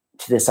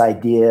to this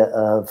idea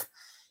of,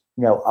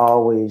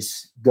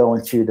 always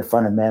going through the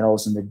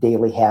fundamentals and the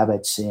daily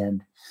habits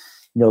and,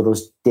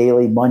 those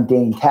daily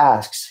mundane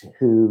tasks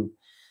who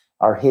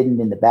are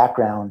hidden in the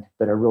background,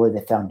 but are really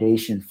the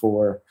foundation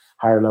for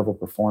higher level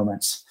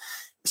performance.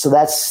 So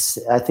that's,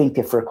 I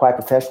think, for quiet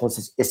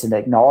professionals, it's an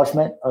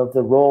acknowledgement of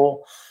the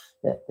role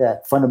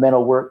that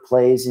fundamental work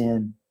plays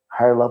in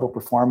higher level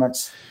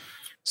performance.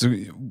 So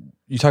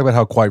you talk about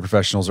how quiet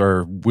professionals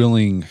are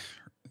willingly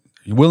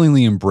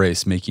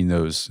embrace making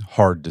those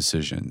hard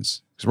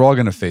decisions, because we're all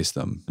going to face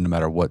them no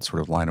matter what sort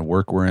of line of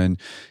work we're in.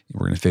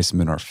 We're going to face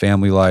them in our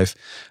family life.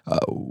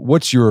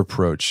 What's your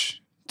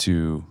approach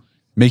to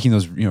making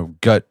those,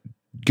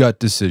 gut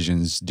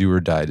decisions, do or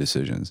die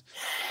decisions?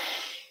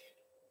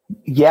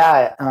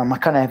 Yeah, I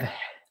kind of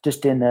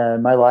just in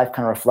my life,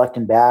 kind of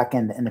reflecting back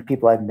and the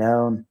people I've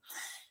known,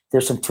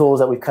 there's some tools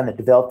that we've kind of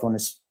developed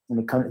when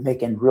it comes to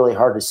making really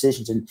hard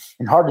decisions.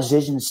 And hard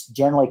decisions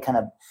generally kind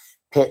of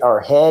pit our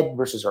head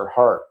versus our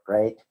heart,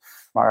 right?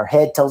 Our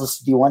head tells us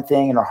to do one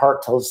thing and our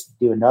heart tells us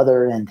to do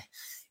another. And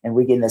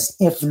we get in this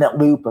infinite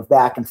loop of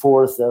back and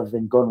forth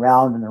and going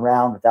round and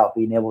around without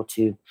being able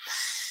to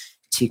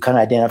kind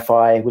of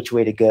identify which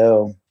way to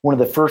go. One of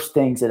the first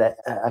things that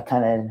I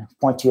kind of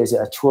point to as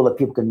a tool that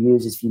people can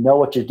use is, if you know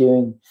what you're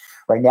doing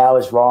right now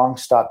is wrong,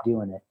 stop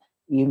doing it,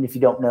 even if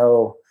you don't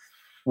know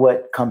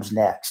what comes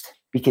next.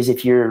 Because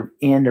if you're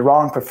in the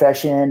wrong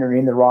profession or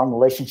in the wrong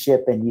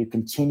relationship and you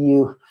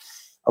continue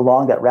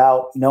along that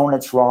route, knowing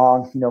it's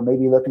wrong,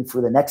 maybe looking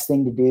for the next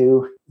thing to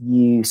do,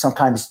 you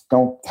sometimes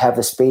don't have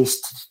the space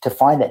to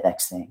find that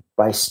next thing.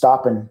 By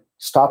stopping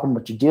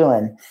what you're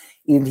doing,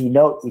 even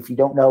if you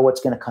don't know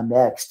what's going to come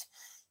next,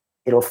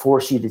 it'll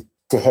force you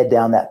to head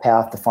down that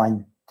path to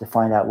find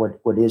out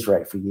what is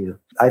right for you.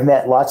 I've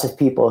met lots of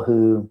people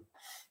who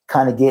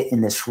kind of get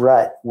in this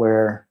rut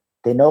where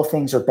they know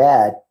things are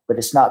bad, but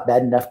it's not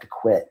bad enough to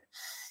quit.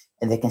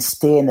 And they can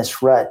stay in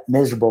this rut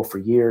miserable for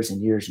years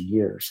and years and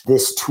years.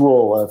 This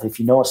tool of, if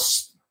you know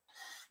it's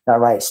not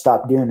right,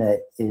 stop doing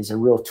it, is a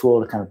real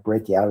tool to kind of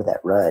break you out of that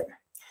rut.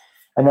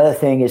 Another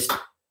thing is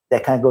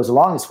that kind of goes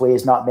along this way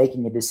is not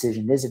making a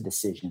decision is a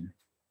decision.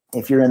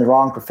 If you're in the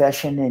wrong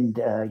profession and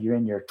you're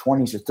in your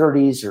 20s or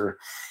 30s,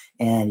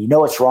 and you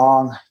know it's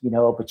wrong,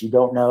 but you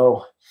don't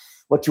know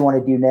what you want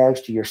to do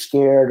next, or you're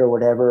scared or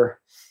whatever,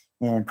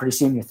 and pretty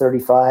soon you're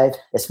 35,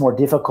 it's more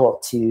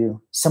difficult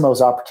some of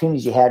those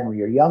opportunities you had when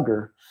you were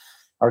younger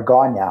are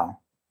gone now.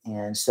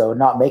 And so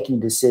not making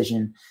a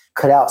decision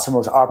cut out some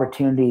of those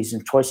opportunities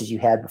and choices you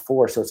had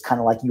before. So it's kind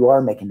of like you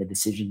are making a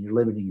decision, you're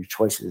limiting your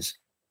choices.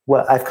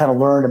 What I've kind of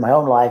learned in my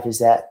own life is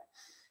that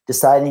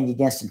deciding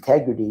against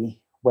integrity,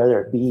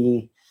 whether it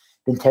be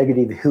the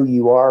integrity of who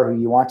you are,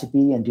 who you want to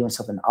be, and doing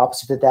something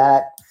opposite of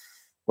that,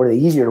 or the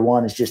easier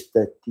one is just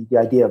the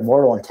idea of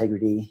moral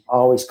integrity,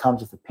 always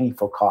comes with a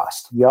painful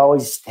cost. You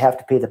always have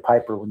to pay the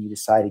piper when you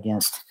decide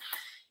against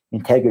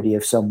integrity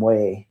of some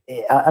way.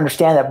 I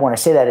understand that when I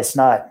say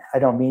that, I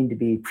don't mean to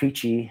be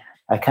preachy.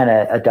 I kind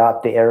of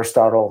adopt the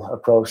Aristotle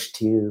approach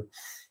to,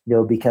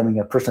 becoming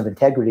a person of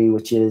integrity,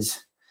 which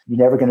is you're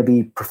never going to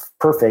be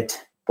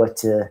perfect, but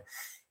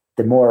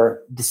the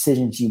more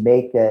decisions you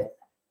make that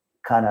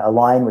kind of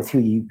align with who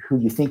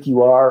you think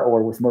you are,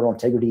 or with moral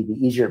integrity,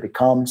 the easier it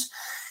becomes.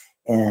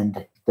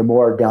 And the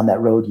more down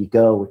that road you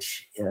go,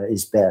 which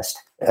is best.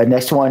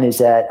 Next one is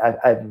that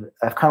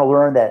I've kind of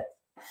learned that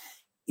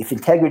if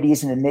integrity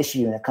isn't an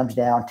issue and it comes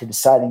down to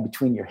deciding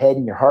between your head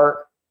and your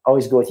heart,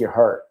 always go with your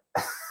heart.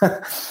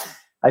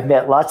 I've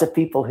met lots of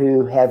people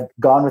who have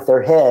gone with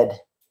their head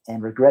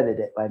and regretted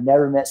it. But I've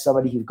never met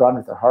somebody who's gone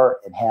with their heart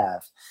and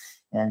have.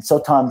 And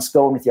sometimes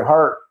going with your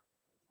heart,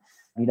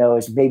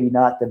 is maybe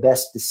not the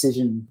best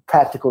decision,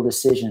 practical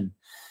decision,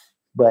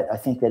 but I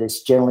think that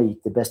it's generally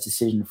the best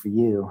decision for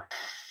you.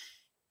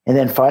 And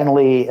then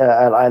finally,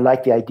 I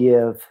like the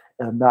idea of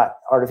not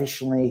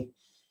artificially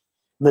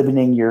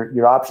limiting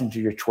your options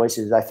or your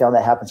choices. I found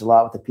that happens a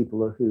lot with the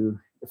people who,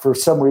 for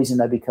some reason,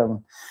 I've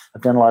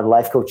done a lot of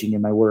life coaching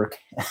in my work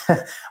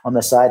on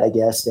the side, I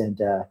guess. And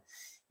a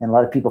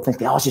lot of people think,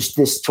 it's just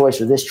this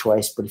choice or this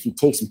choice. But if you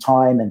take some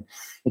time and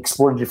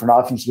explore the different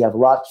options, you have a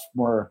lot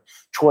more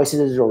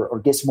choices or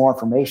get some more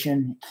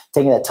information.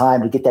 Taking that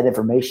time to get that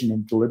information in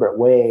a deliberate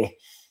way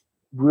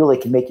really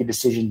can make your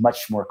decision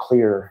much more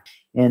clear.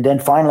 And then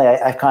finally,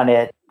 I kind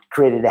of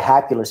created a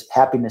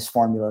happiness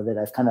formula that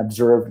I've kind of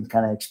observed and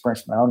kind of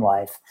experienced in my own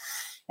life.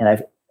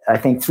 And I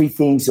think 3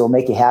 things that will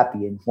make you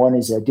happy. And one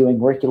is doing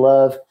work you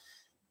love.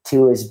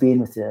 2 is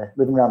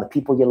living around the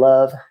people you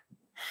love.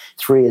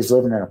 3 is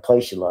living in a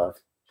place you love.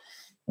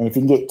 And if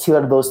you can get 2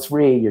 out of those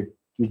 3, you're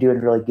doing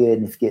really good.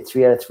 And if you get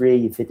 3 out of 3,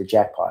 you've hit the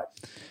jackpot.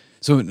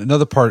 So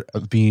another part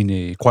of being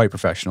a quiet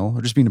professional,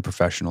 or just being a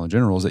professional in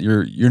general, is that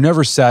you're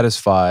never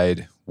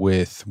satisfied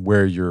with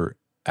where you're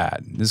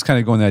at. This is kind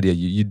of going the idea.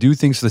 You do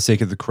things for the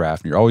sake of the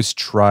craft, and you're always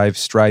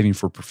striving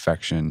for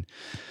perfection.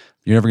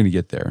 You're never going to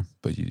get there,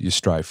 but you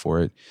strive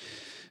for it.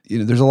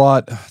 There's a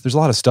lot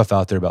of stuff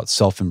out there about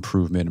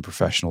self-improvement and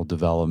professional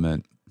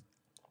development.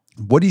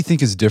 What do you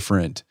think is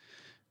different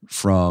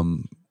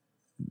from?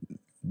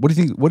 What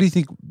do you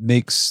think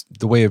makes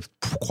the way a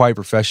quiet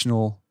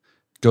professional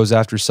goes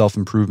after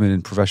self-improvement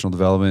and professional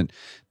development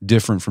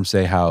different from,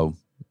 say, how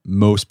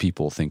most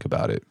people think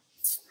about it?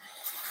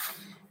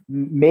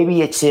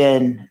 Maybe it's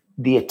in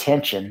the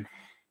attention.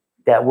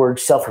 That word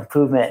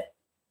self-improvement,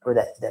 or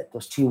that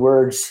those 2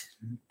 words,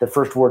 the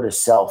first word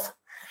is self.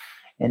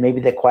 And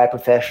maybe the quiet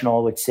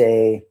professional would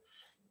say,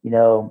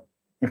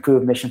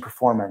 improve mission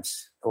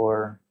performance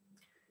or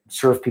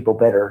serve people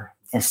better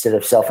instead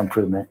of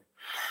self-improvement.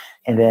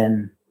 And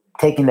then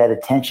taking that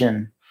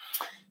attention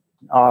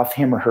off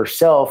him or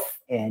herself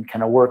and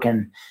kind of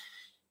working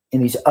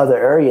in these other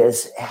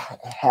areas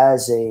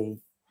has a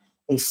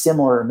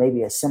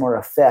similar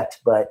effect,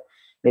 but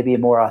maybe a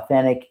more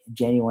authentic,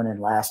 genuine,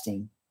 and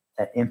lasting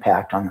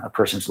impact on a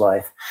person's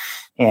life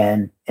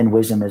and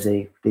wisdom as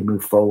they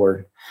move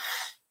forward.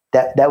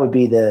 That would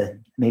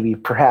be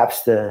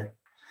perhaps the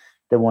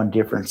one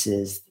difference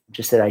is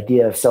just that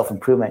idea of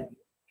self-improvement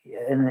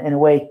in a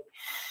way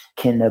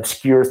can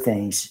obscure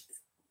things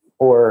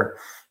or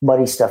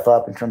muddy stuff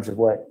up in terms of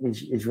what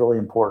is really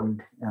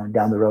important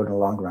down the road in the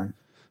long run.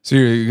 So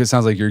it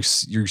sounds like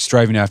you're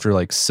striving after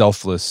like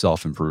selfless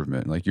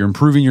self-improvement. Like you're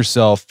improving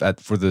yourself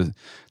for the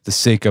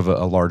sake of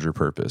a larger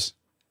purpose.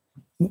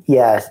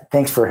 Yeah.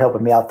 Thanks for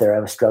helping me out there. I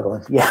was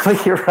struggling. Yeah,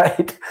 but you're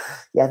right.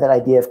 Yeah. That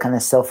idea of kind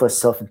of selfless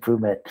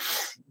self-improvement.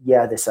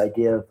 Yeah. This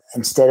idea of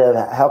instead of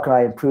how can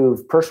I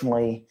improve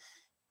personally,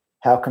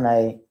 how can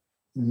I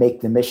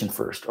make the mission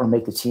first or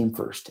make the team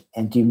first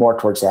and do more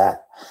towards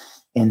that?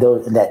 And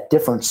that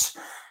difference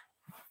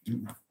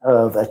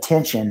of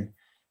attention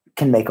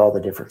can make all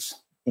the difference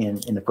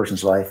in a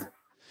person's life.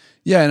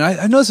 Yeah. And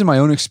I noticed in my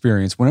own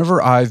experience,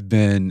 whenever I've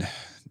been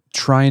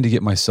trying to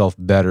get myself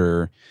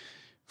better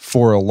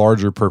for a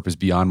larger purpose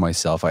beyond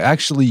myself, I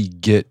actually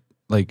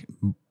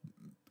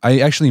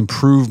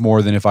improve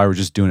more than if I were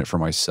just doing it for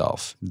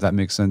myself. Does that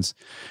make sense?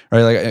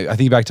 Right? Like I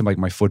think back to like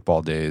my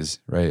football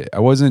days, right?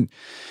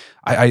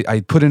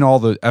 I put in all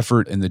the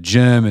effort in the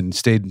gym and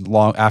stayed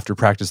long after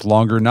practice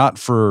longer, not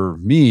for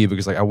me,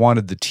 because like I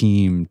wanted the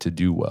team to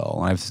do well.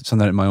 And I've done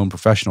that in my own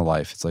professional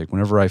life. It's like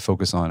whenever I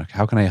focus on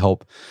how can I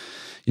help,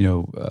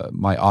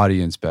 my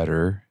audience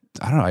better,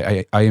 I don't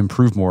know, I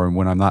improve more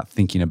when I'm not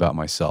thinking about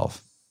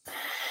myself.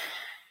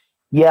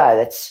 Yeah,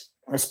 that's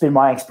been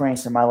my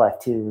experience in my life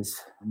too, is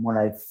when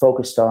I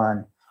focused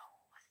on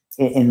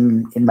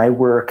in my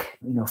work,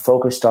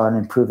 focused on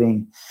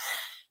improving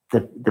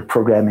the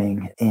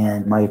programming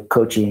and my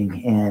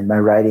coaching and my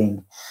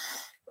writing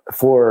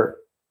for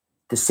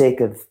the sake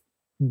of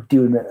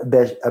doing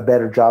a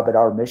better job at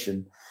our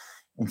mission.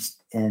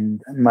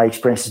 And my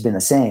experience has been the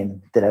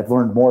same, that I've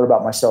learned more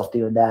about myself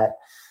doing that.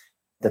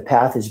 The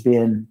path has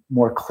been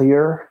more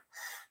clear.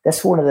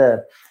 That's one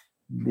of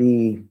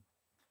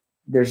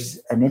there's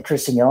an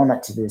interesting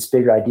element to this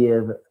bigger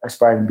idea of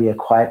aspiring to be a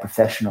quiet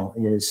professional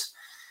is,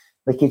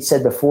 like you'd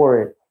said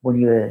before, when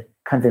you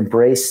kind of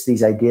embrace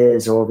these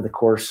ideas over the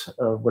course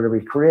of whatever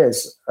your career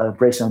is,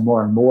 embrace them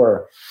more and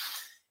more,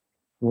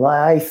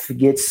 life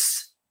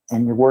gets,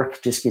 and your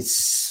work just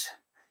gets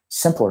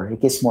simpler.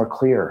 It gets more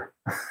clear.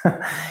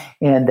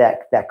 And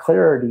that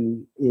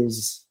clarity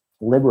is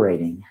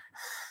liberating.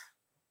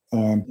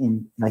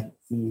 And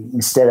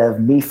instead of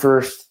me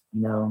first,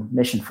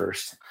 mission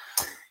first,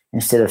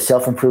 instead of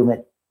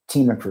self-improvement,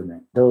 team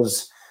improvement,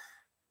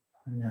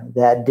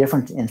 that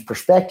difference in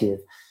perspective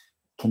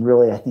can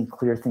really, I think,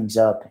 clear things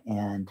up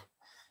and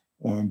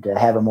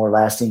have a more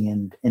lasting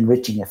and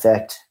enriching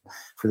effect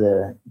for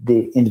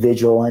the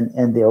individual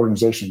and the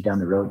organization down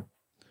the road.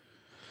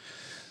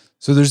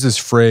 So there's this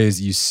phrase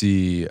you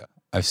see,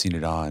 I've seen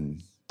it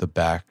on the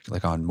back,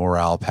 like on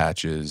morale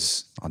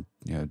patches, on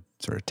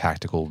sort of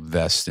tactical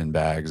vests and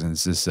bags, and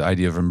it's this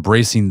idea of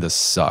embracing the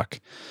suck.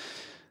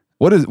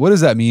 What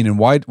does that mean, and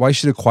why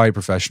should a quiet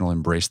professional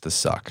embrace the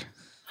suck?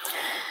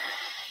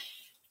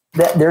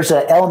 There's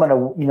an element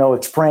of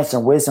experience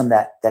and wisdom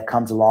that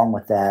comes along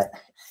with that.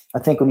 I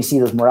think when you see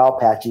those morale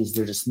patches,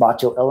 there's this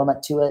macho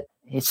element to it.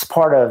 It's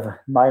part of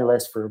my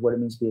list for what it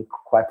means to be a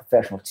quiet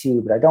professional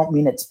too, but I don't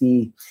mean it to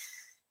be,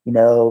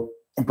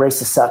 embrace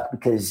the suck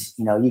because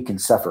you can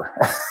suffer.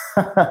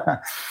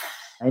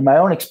 In my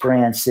own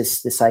experience,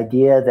 this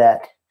idea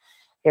that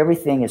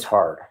everything is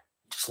hard,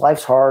 just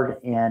life's hard,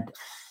 and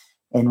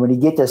when you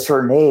get to a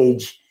certain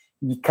age,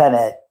 you kind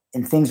of,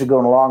 and things are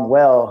going along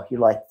well, you're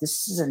like,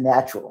 this isn't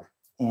natural.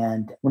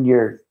 And when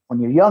you're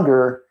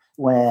younger,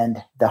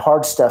 when the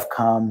hard stuff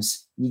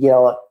comes, you get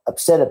all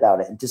upset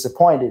about it and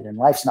disappointed, and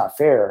life's not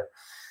fair.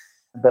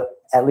 But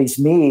at least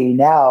me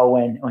now,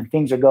 when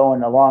things are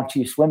going along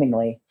too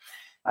swimmingly,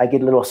 I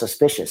get a little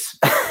suspicious.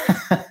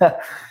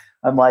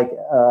 I'm like,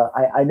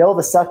 I know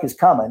the suck is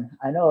coming.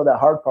 I know the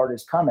hard part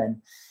is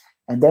coming.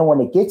 And then when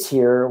it gets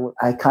here,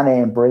 I kind of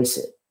embrace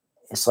it.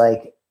 It's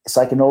like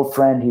an old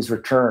friend who's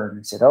returned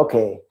and said,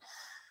 okay,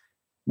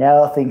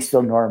 now things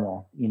feel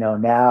normal.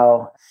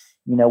 Now,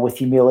 with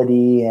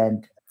humility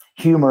and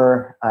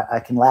humor,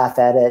 I can laugh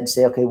at it and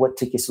say, okay, what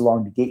took you so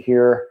long to get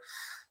here?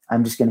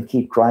 I'm just going to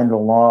keep grinding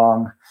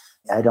along.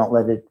 I don't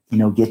let it,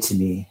 get to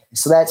me.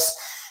 So that's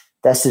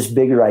this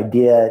bigger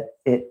idea.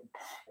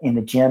 In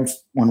the gyms,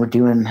 when we're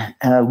doing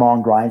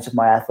long grinds with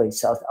my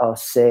athletes, I'll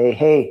say,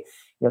 hey,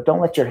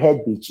 don't let your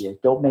head beat you.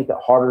 Don't make it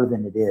harder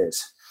than it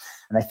is.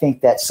 And I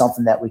think that's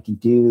something that we can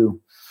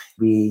do.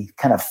 We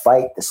kind of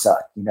fight the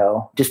suck,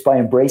 just by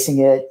embracing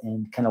it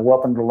and kind of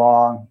whooping it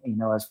along,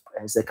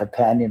 as a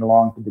companion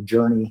along the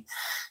journey,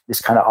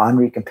 this kind of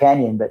ornery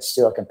companion, but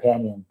still a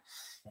companion,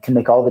 can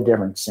make all the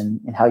difference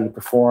in how you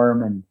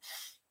perform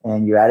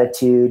and your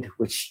attitude,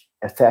 which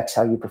affects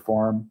how you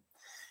perform.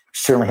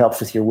 Certainly helps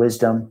with your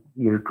wisdom,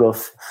 your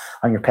growth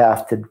on your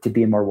path to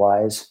being more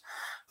wise,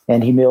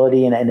 and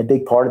humility. And a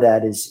big part of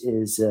that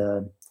is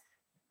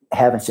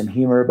having some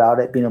humor about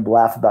it, being able to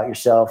laugh at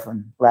yourself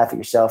and laugh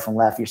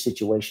at your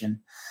situation.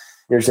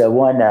 There's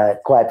one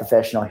quiet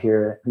professional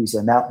here who's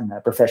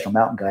a professional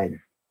mountain guide,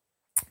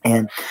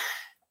 and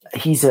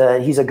he's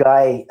a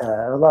guy.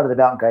 A lot of the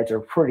mountain guides are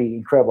pretty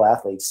incredible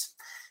athletes,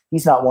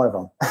 He's not one of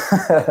them.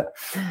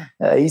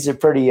 He's a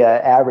pretty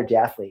average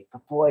athlete,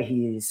 but boy,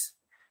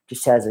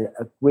 just has a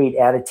great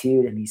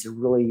attitude, and he's a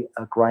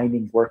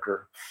grinding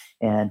worker.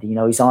 And,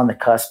 he's on the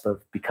cusp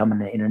of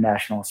becoming an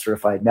international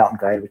certified mountain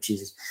guide, which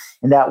is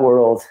in that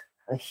world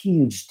a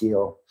huge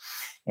deal.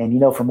 And,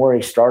 from where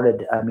he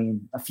started,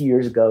 a few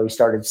years ago, he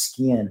started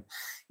skiing.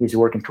 He was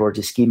working towards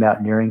a ski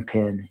mountaineering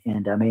pin.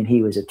 And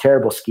he was a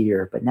terrible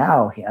skier, but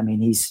now,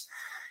 he's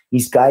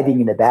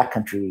guiding in the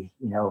backcountry,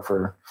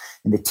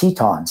 in the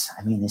Tetons.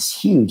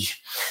 It's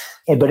huge.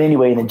 But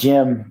anyway, in the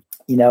gym,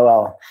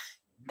 they'll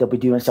be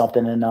doing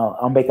something and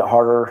I'll make it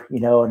harder,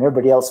 and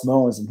everybody else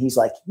moans. And he's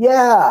like,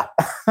 yeah,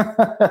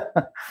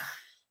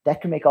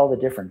 that can make all the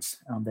difference,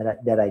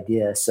 that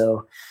idea.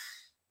 So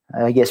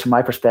I guess from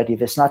my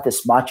perspective, it's not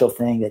this macho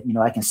thing that,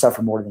 I can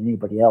suffer more than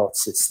anybody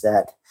else. It's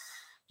that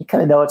you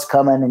kind of know it's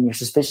coming and you're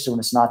suspicious when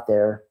it's not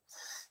there.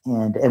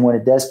 And when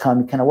it does come,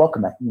 you kind of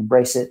welcome it, you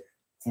embrace it.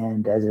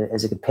 And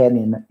as a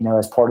companion,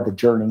 as part of the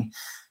journey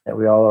that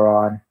we all are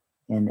on,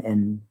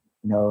 and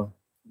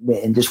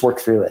just work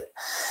through it.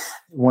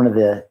 One of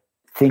the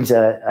things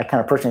that I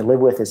kind of personally live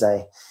with is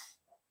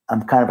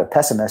I'm kind of a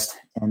pessimist.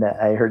 And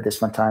I heard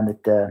this one time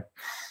that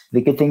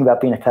the good thing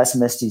about being a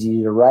pessimist is you're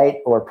either right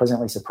or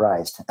pleasantly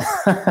surprised.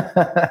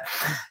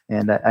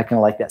 And I kind of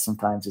like that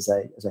sometimes as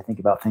I think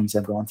about things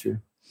I've gone through.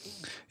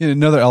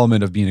 Another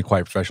element of being a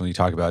quiet professional you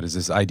talk about is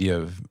this idea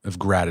of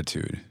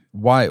gratitude.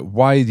 Why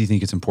do you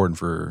think it's important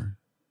for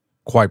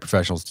quiet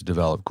professionals to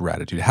develop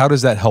gratitude? How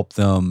does that help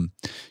them,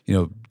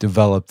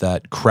 develop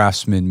that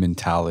craftsman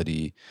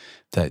mentality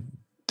that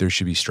there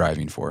should be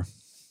striving for?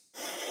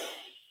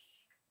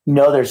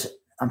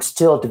 I'm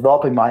still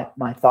developing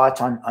my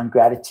thoughts on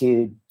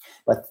gratitude,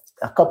 but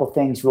a couple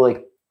things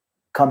really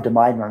come to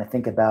mind when I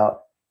think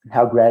about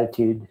how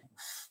gratitude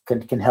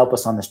can help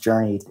us on this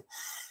journey.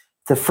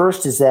 The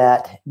first is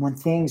that when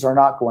things are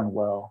not going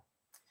well,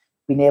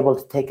 being able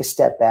to take a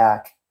step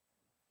back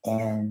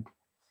and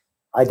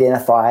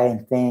identify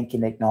and think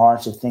and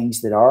acknowledge the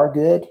things that are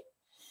good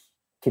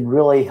can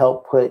really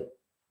help put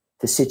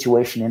the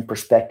situation in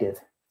perspective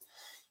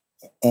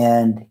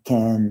and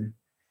can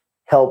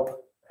help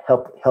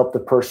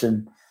the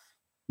person,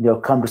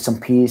 come to some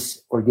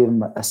peace or give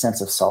them a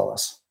sense of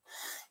solace.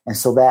 And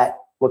so that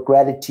what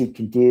gratitude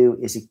can do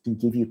is it can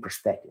give you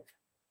perspective.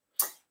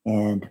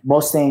 And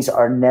most things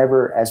are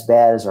never as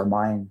bad as our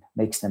mind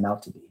makes them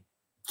out to be.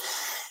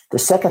 The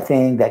second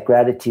thing that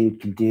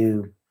gratitude can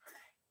do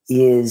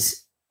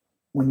is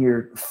when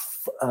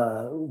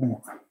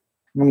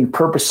you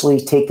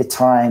purposely take the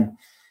time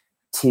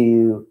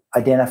to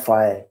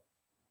identify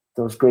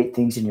those great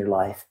things in your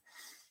life,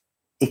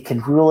 it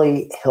can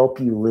really help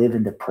you live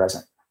in the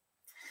present.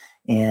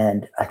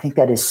 And I think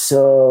that is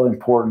so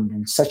important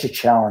and such a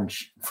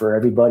challenge for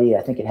everybody.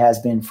 I think it has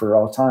been for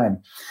all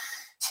time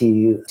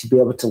to be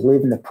able to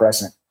live in the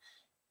present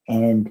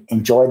and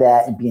enjoy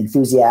that and be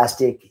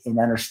enthusiastic and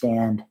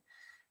understand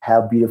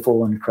how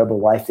beautiful and incredible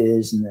life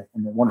is and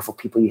the wonderful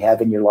people you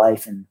have in your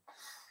life and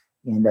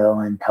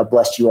how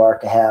blessed you are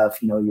to have,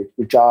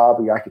 your job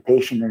or your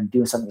occupation and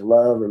doing something you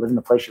love or living in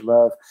a place you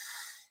love.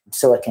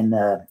 So it can,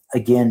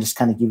 again, just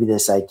kind of give you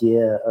this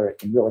idea, or it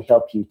can really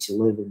help you to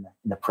live in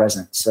the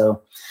present.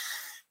 So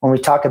when we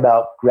talk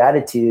about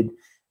gratitude,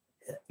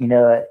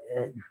 most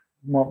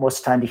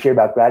of the time to hear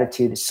about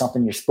gratitude is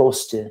something you're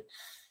supposed to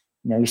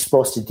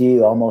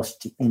do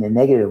almost in a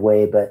negative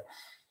way. But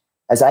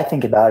as I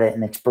think about it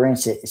and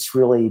experience it, it's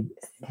really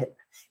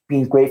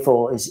being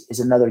grateful is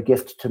another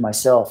gift to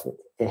myself.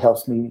 It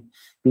helps me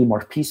be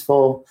more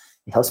peaceful.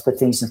 It helps put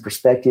things in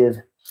perspective,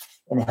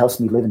 and it helps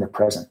me live in the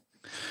present.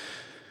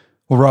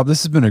 Well, Rob,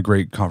 this has been a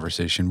great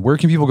conversation. Where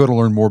can people go to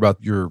learn more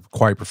about your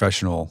quiet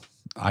professional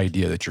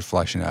idea that you're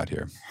fleshing out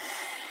here?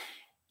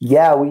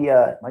 Yeah,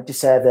 I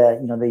just have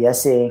the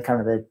essay and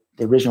kind of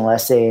the original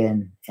essay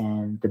and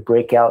the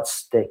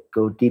breakouts that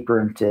go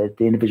deeper into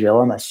the individual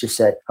elements just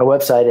at our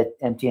website at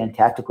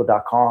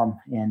mtntactical.com.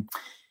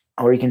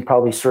 Or you can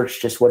probably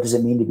search just what does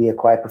it mean to be a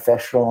quiet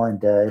professional,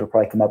 and it'll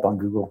probably come up on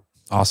Google.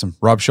 Awesome.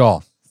 Rob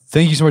Shaul,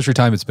 thank you so much for your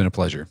time. It's been a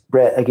pleasure.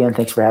 Brett, again,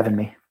 thanks for having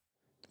me.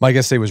 My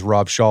guest today was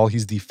Rob Shaul.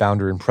 He's the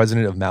founder and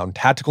president of Mountain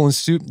Tactical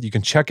Institute. You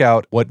can check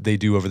out what they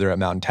do over there at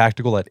Mountain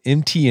Tactical at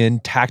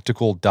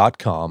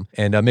mtntactical.com.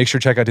 And make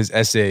sure to check out his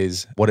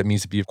essays, What It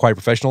Means to Be a Quiet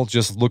Professional.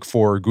 Just look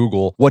for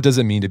Google, what does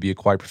it mean to be a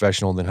quiet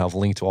professional? And then have a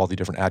link to all the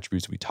different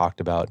attributes we talked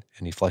about.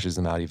 And he fleshes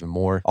them out even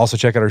more. Also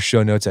check out our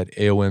show notes at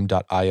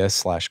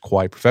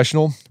aom.is/quiet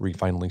professional, where you can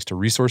find links to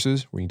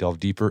resources where you can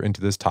delve deeper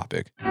into this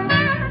topic.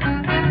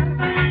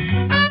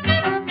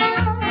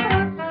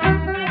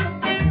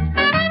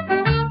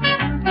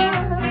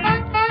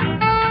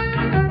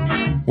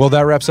 Well,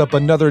 that wraps up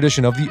another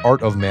edition of the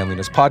Art of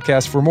Manliness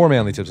podcast. For more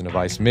manly tips and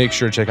advice, make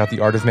sure to check out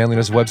the Art of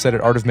Manliness website at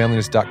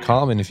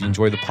artofmanliness.com. And if you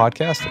enjoy the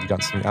podcast, if you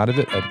got something out of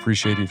it, I'd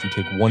appreciate it if you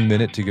take 1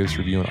 minute to go to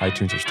review on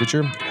iTunes or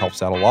Stitcher. It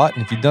helps out a lot.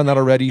 And if you've done that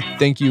already,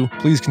 thank you.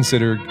 Please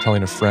consider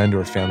telling a friend or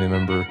a family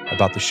member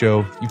about the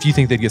show if you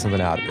think they'd get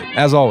something out of it.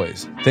 As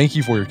always, thank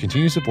you for your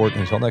continued support.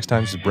 And until next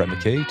time, this is Brett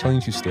McKay telling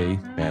you to stay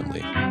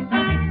manly.